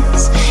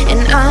is,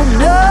 and I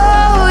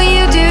know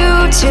you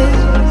do too.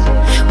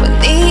 When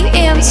the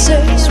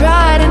answer's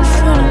right in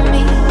front of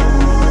me,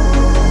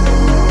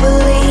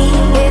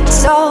 believe it's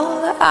all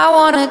I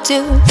wanna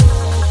do.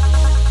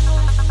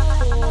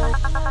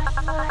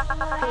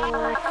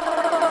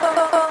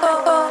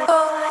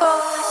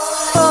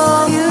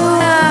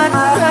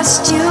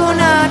 Trust you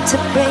not to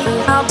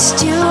break out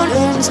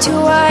students to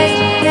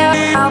white.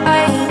 I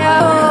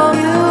know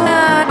you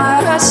not.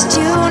 Trust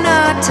you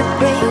not to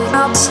break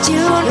out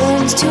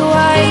students to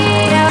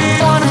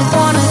white. Wanna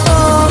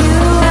know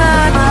you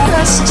not.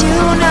 Trust you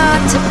not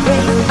to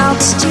break out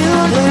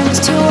students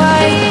to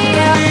white.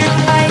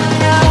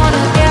 I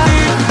wanna get.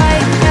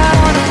 I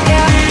wanna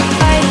get.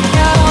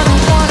 I wanna.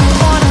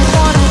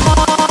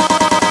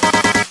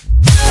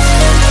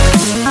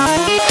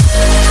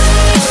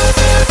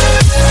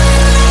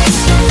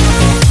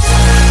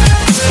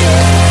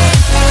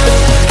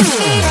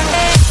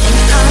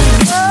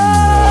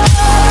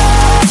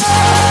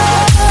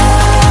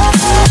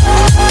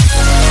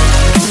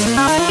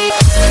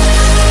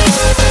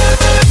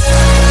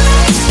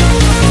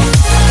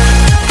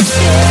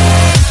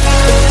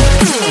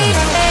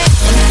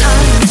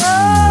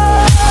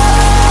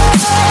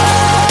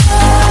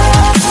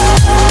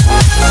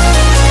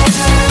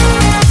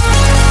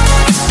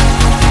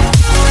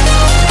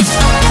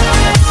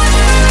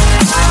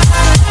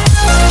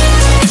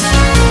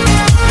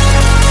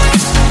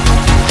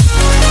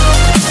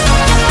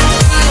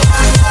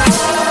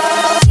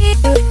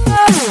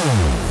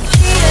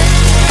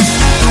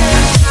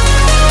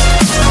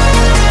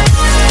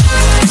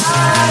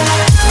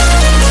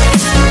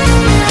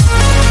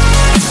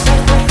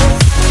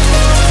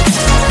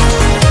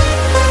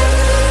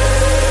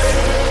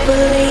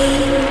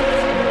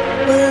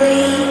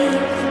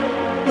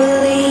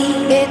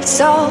 It's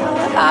all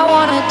I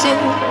wanna do.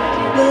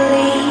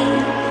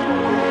 Believe,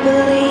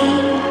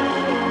 believe,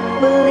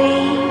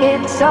 believe.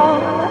 It's all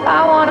I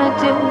wanna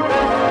do.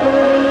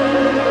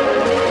 Believe,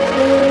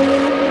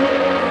 believe,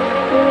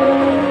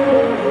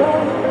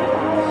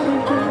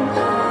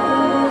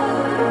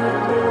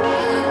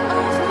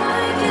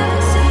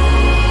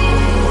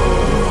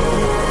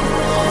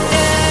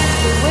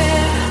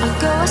 everywhere I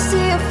go, I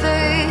see your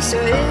face.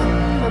 You're in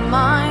my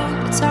mind.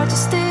 It's hard to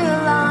stay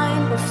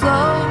aligned. We're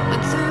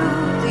flowing through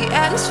the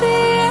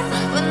atmosphere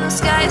when the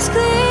sky is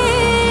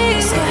clear.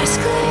 The sky is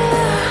clear.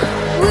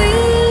 We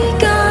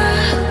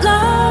got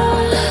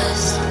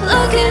lost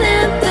looking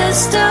at the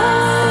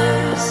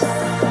stars,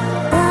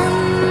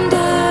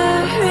 wondering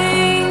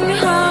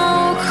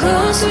how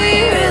close we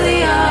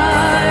really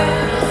are.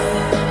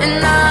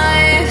 And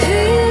I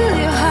feel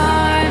your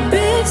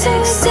heartbeats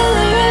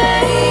accelerating.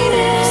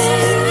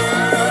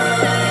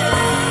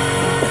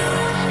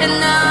 And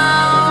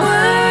now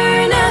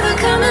we're never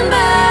coming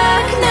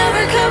back,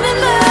 never coming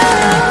back.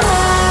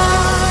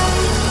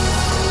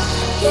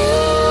 You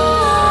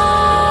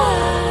are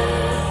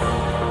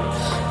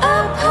a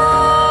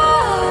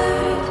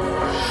part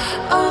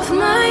of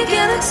my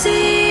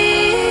galaxy.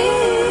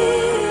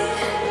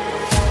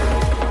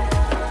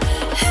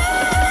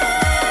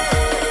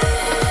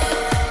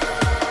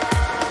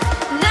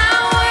 Now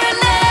we're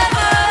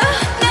never,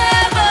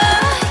 never,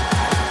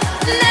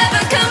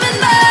 never coming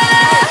back.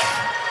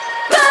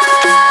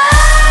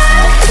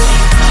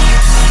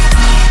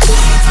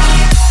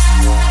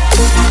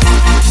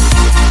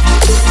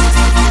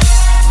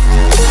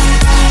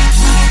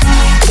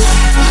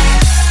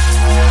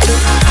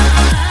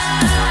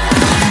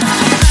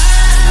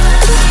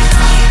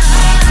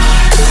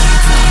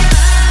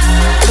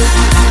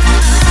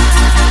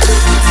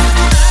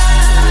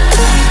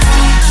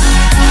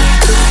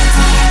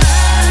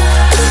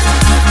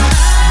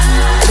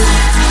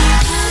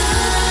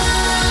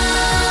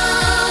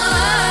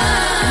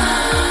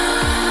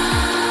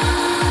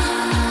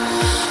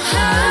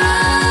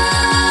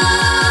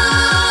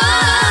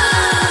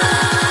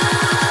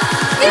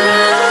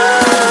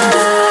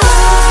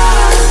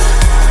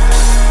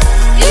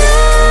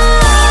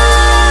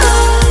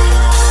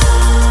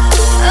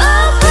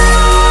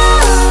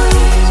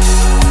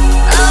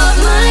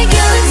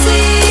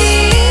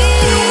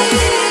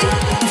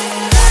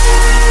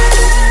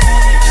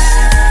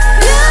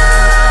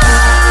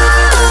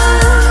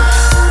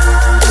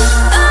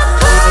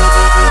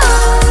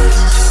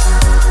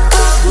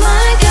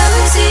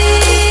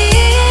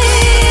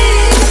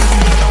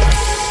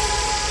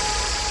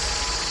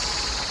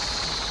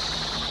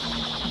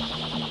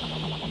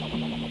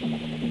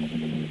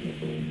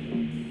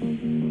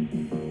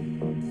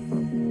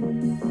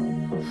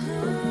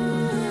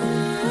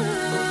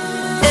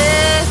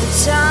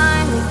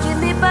 Time you give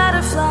me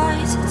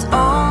butterflies, it's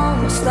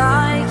almost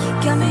like you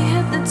got me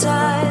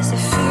hypnotized. It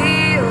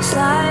feels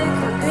like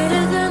we're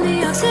greater than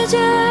the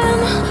oxygen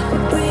we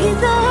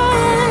breathe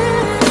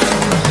in.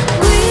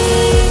 We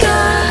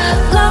got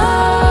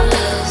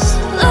lost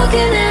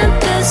looking at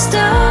the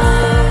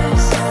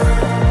stars,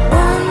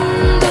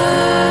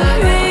 wondering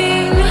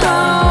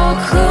how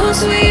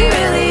close we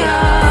really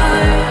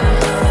are.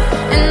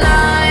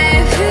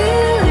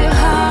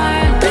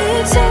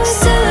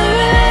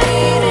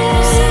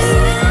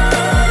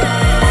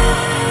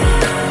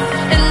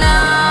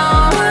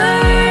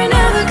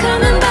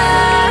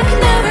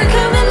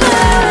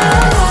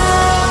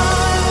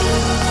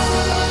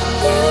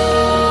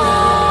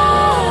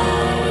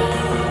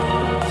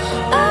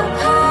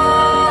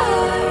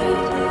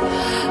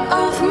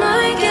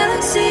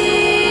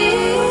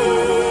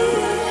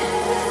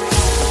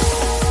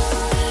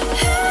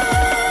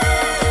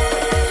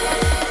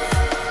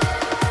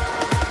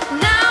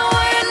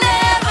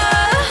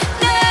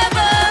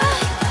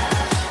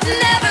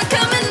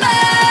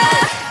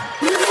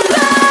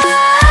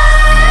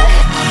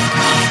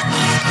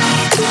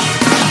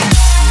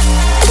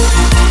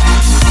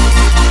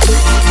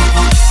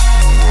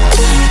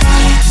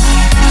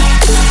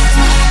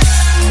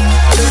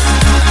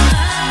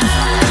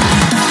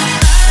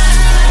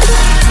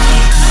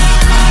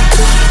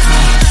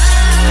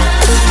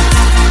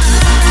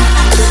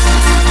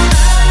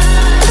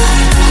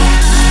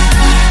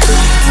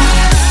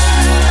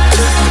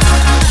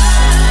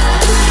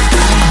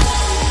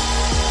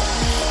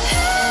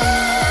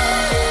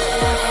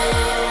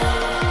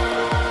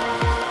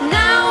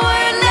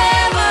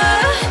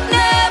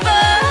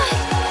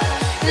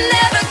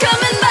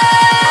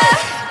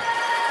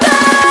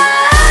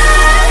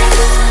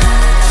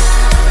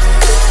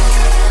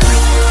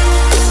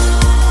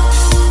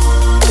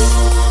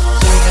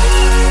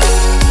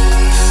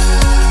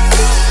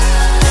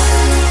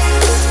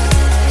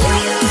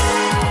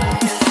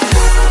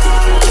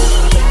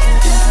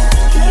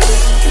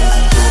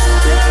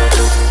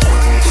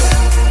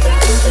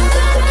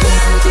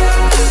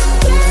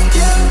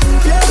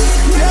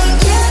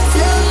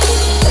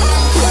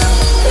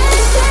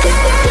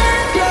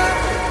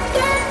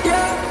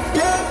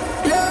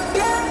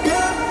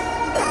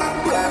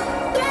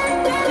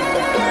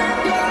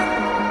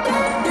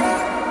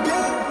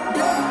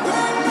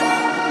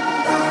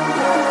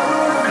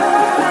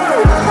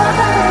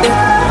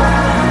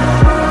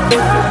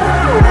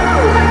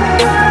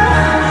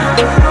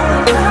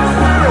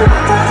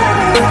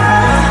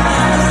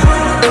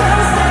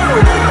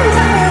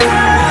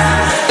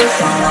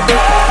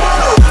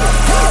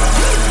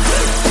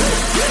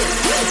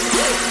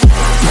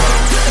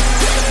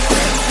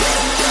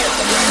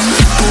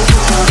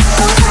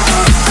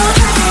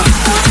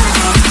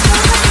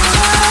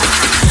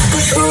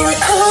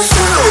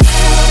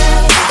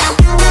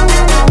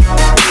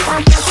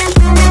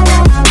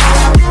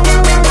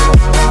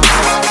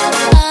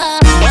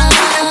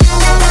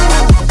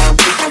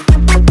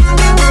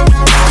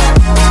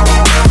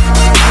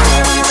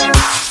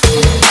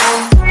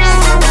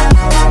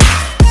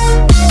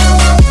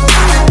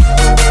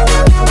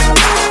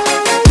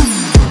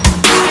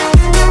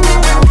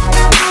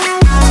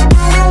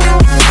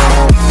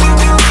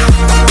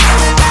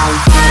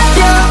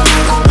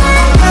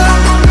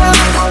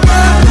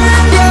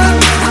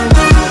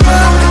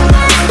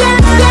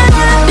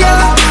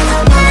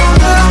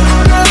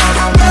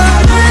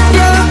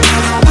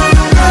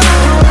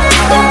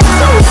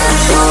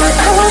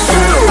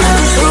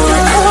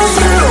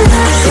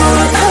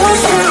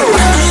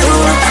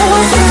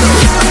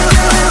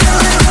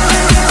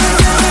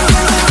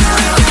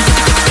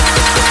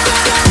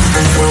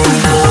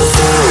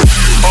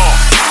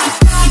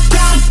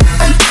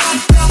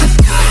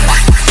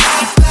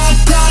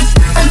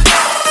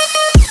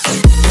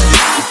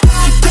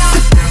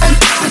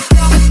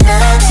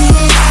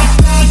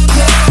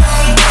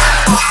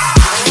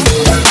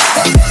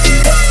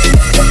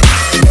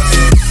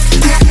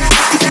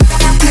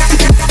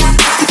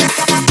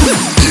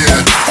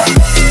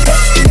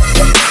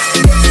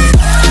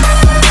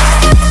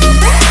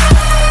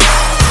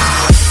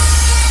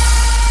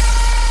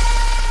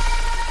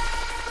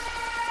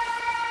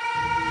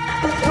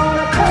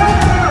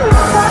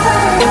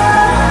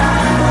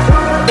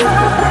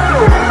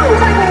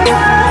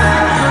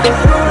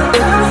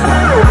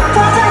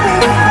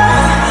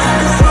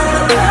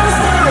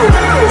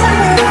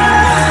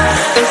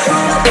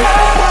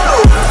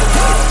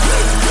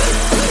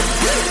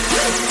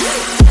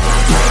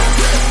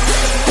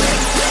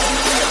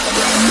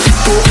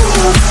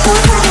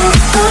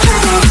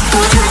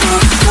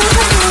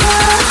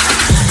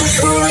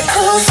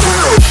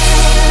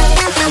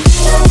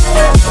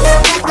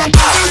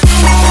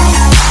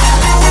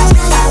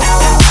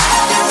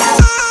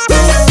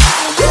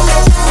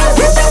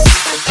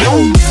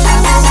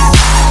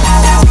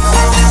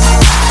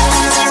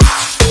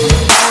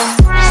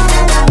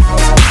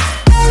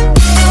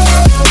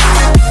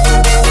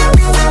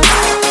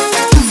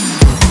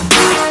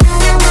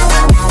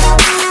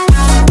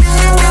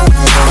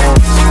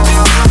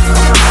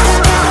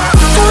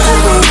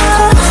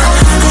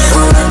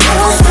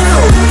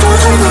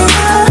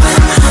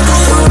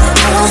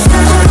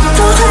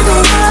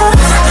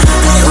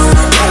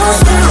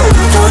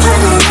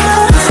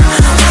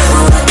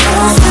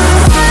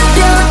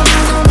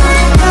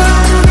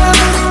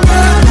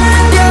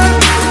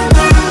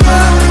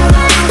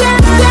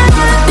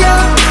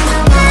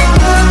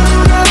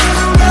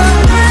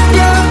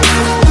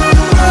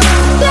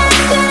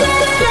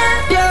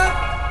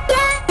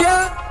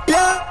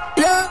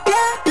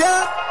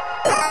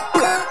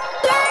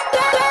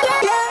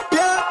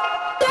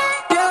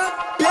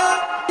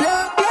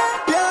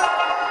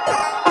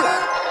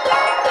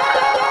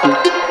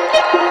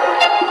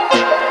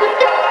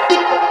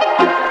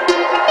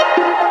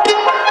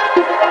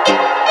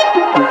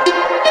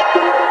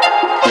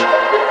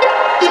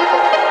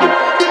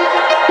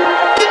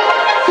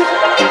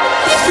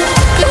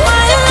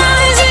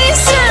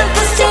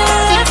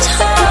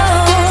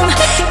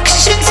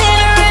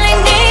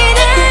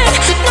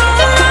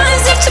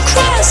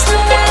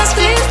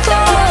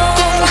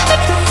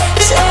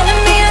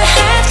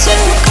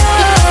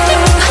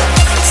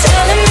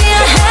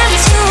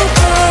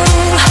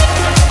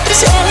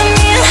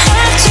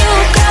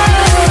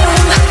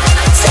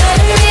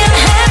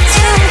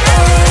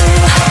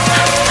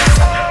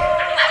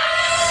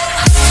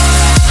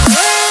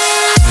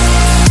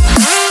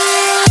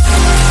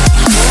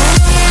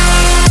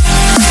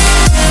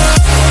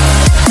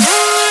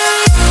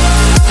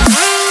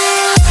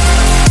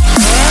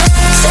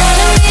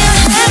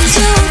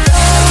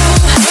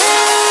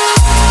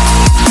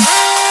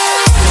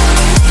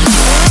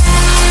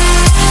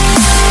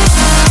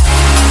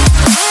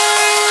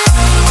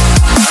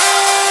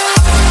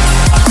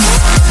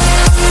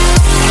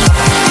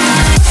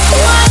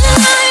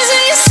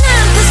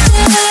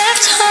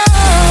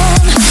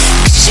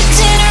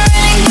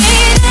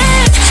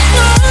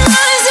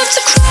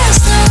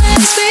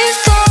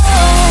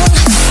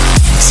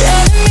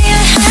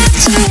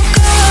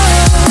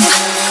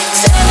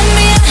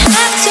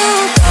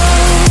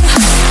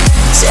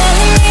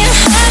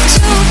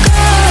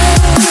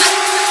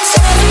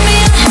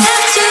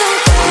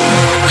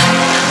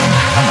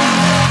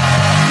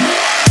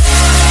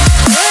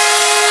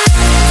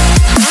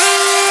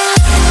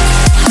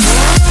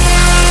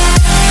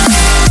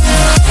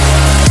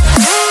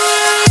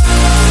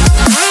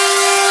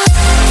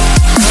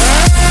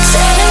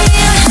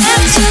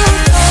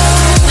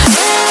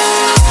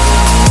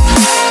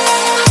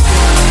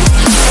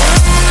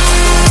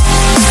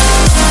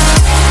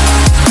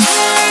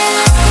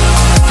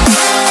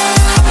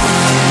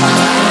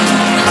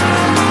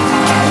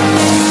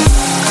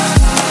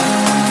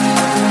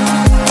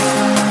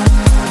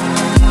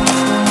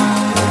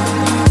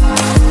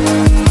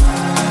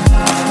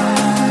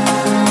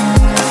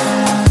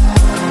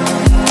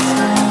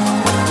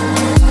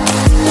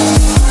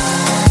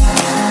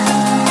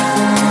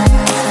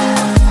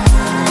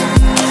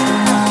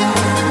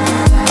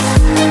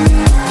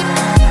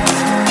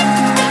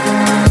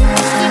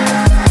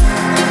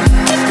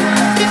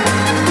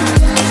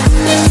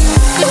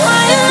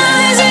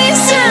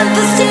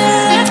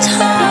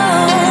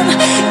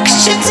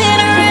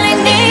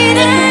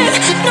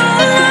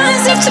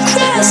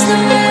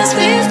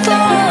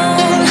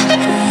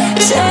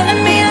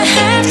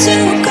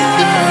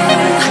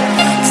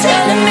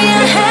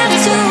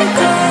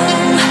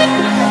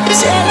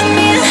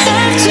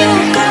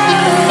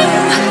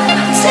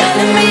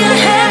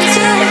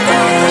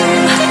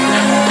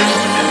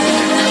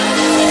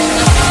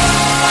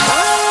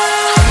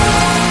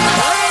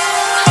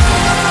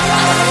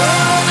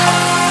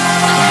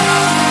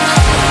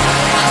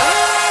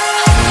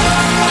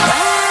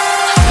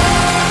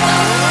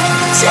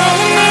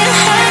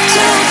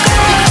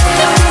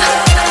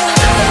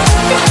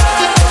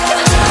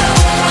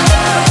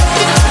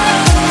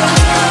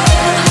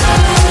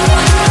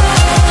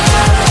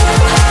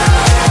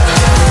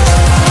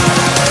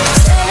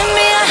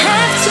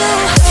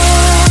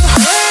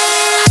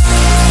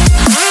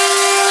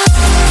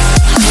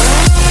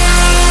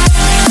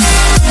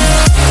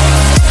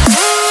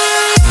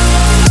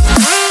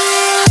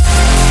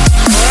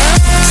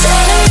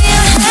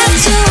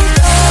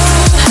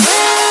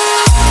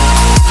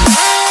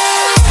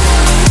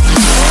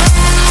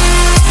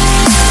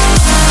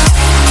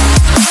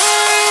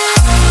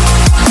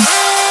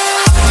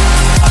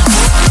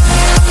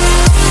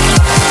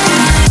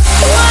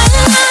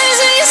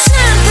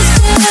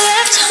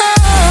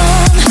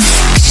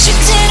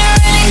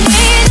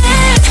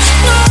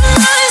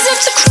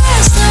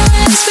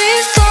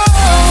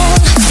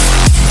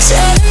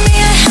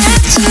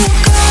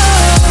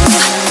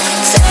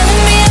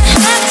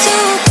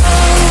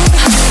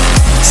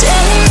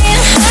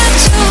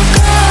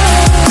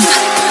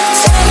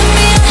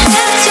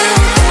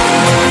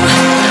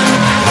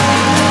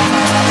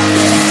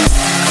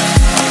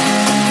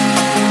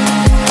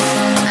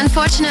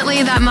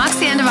 Unfortunately, that marks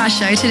the end of our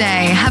show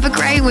today. Have a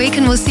great week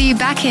and we'll see you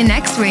back here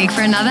next week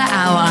for another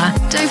hour.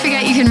 Don't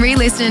forget you can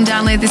re-listen and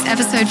download this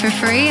episode for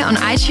free on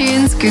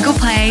iTunes, Google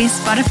Play,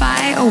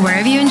 Spotify, or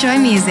wherever you enjoy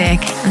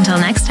music. Until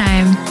next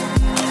time.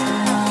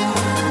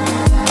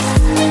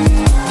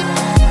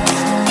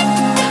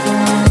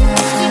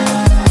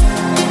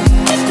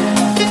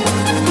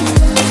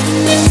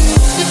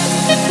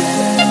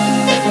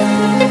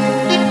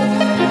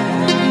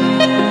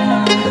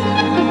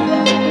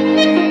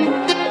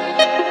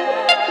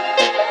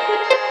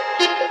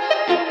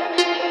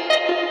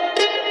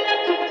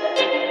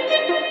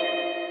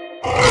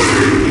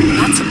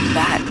 That's a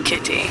bad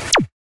kitty.